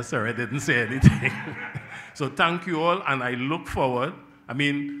that the other Sarah didn't say anything. So thank you all, and I look forward. I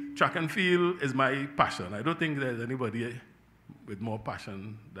mean, track and field is my passion. I don't think there's anybody with more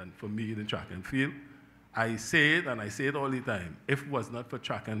passion than for me in track and field. I say it, and I say it all the time. If it was not for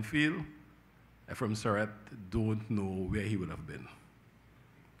track and field, Ephraim Surratt don't know where he would have been.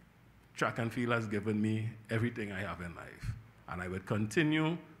 Track and field has given me everything I have in life, and I will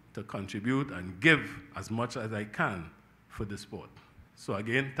continue to contribute and give as much as I can for the sport. So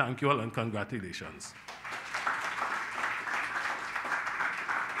again, thank you all and congratulations.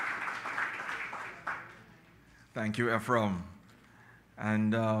 Thank you, Ephraim.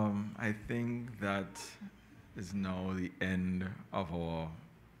 And I think that is now the end of our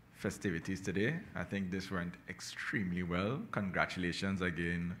festivities today. I think this went extremely well. Congratulations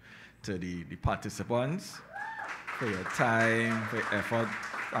again to the participants for your time, for your effort.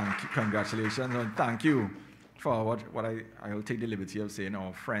 Thank you, congratulations, and thank you for what I will take the liberty of saying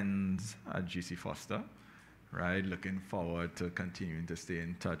our friends at GC Foster. Right, looking forward to continuing to stay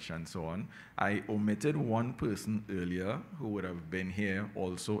in touch and so on. I omitted one person earlier who would have been here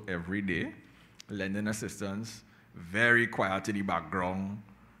also every day, lending assistance, very quiet in the background,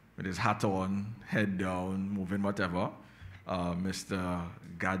 with his hat on, head down, moving whatever. Mr.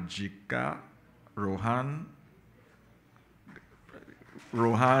 Gajika Rohan.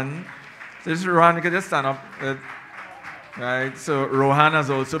 This is Rohan, you can just stand up. Right, so Rohan has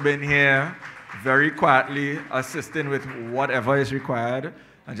also been here, very quietly assisting with whatever is required.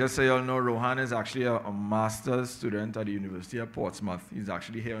 And just so you all know, Rohan is actually a master's student at the University of Portsmouth. He's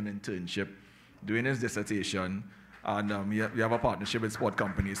actually here on internship, doing his dissertation. And we have a partnership with sport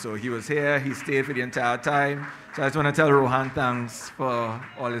companies. So he was here, he stayed for the entire time. So I just want to tell Rohan thanks for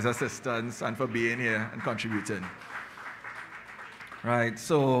all his assistance and for being here and contributing. Right,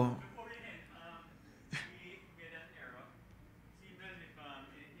 so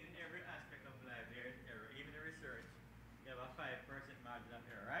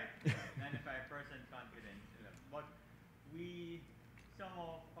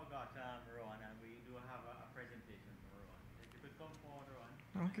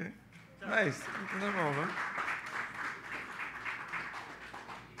okay. Nice. No problem.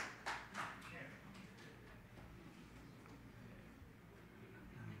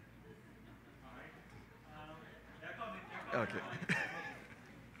 Okay.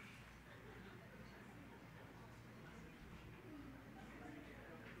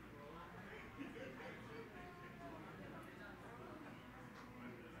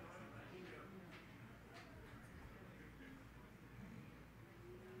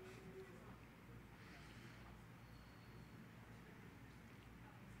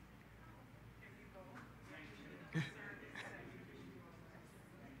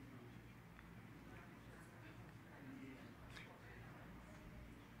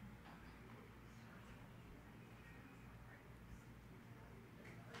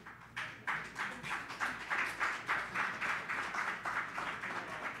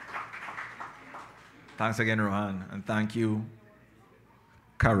 Thanks again, Rohan, and thank you,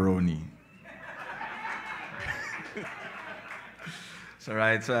 Karoni. So,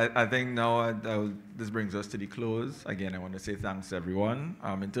 right, so I think now this brings us to the close. Again, I want to say thanks to everyone.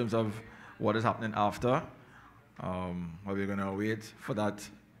 In terms of what is happening after, we're going to wait for that,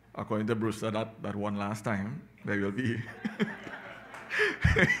 according to Brewster, that one last time, where you'll be,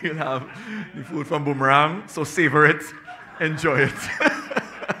 you'll have the food from Boomerang, so savor it, enjoy it.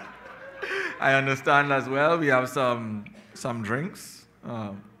 I understand as well, we have some drinks,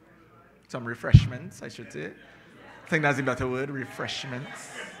 some refreshments, I should say. I think that's a better word,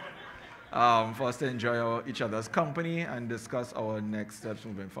 refreshments. For us to enjoy each other's company and discuss our next steps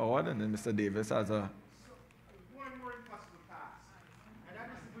moving forward. And then Mr. Davis has a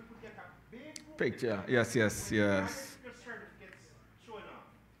picture. Yes. Yeah.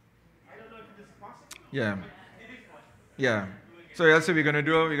 Yeah. So that's what we're going to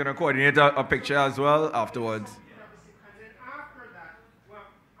do. We're going to coordinate a picture as well afterwards.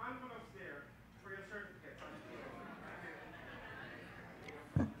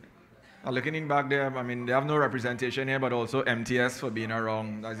 Looking in back there, I mean, they have no representation here, but also MTS for being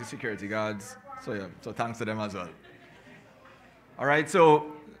around as the security guards. So yeah, so thanks to them as well. All right,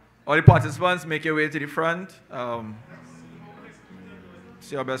 so all the participants, make your way to the front.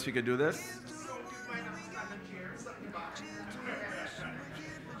 See how best we can do this.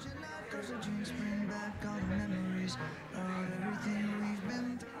 Bring back all the memories of everything we've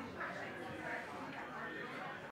been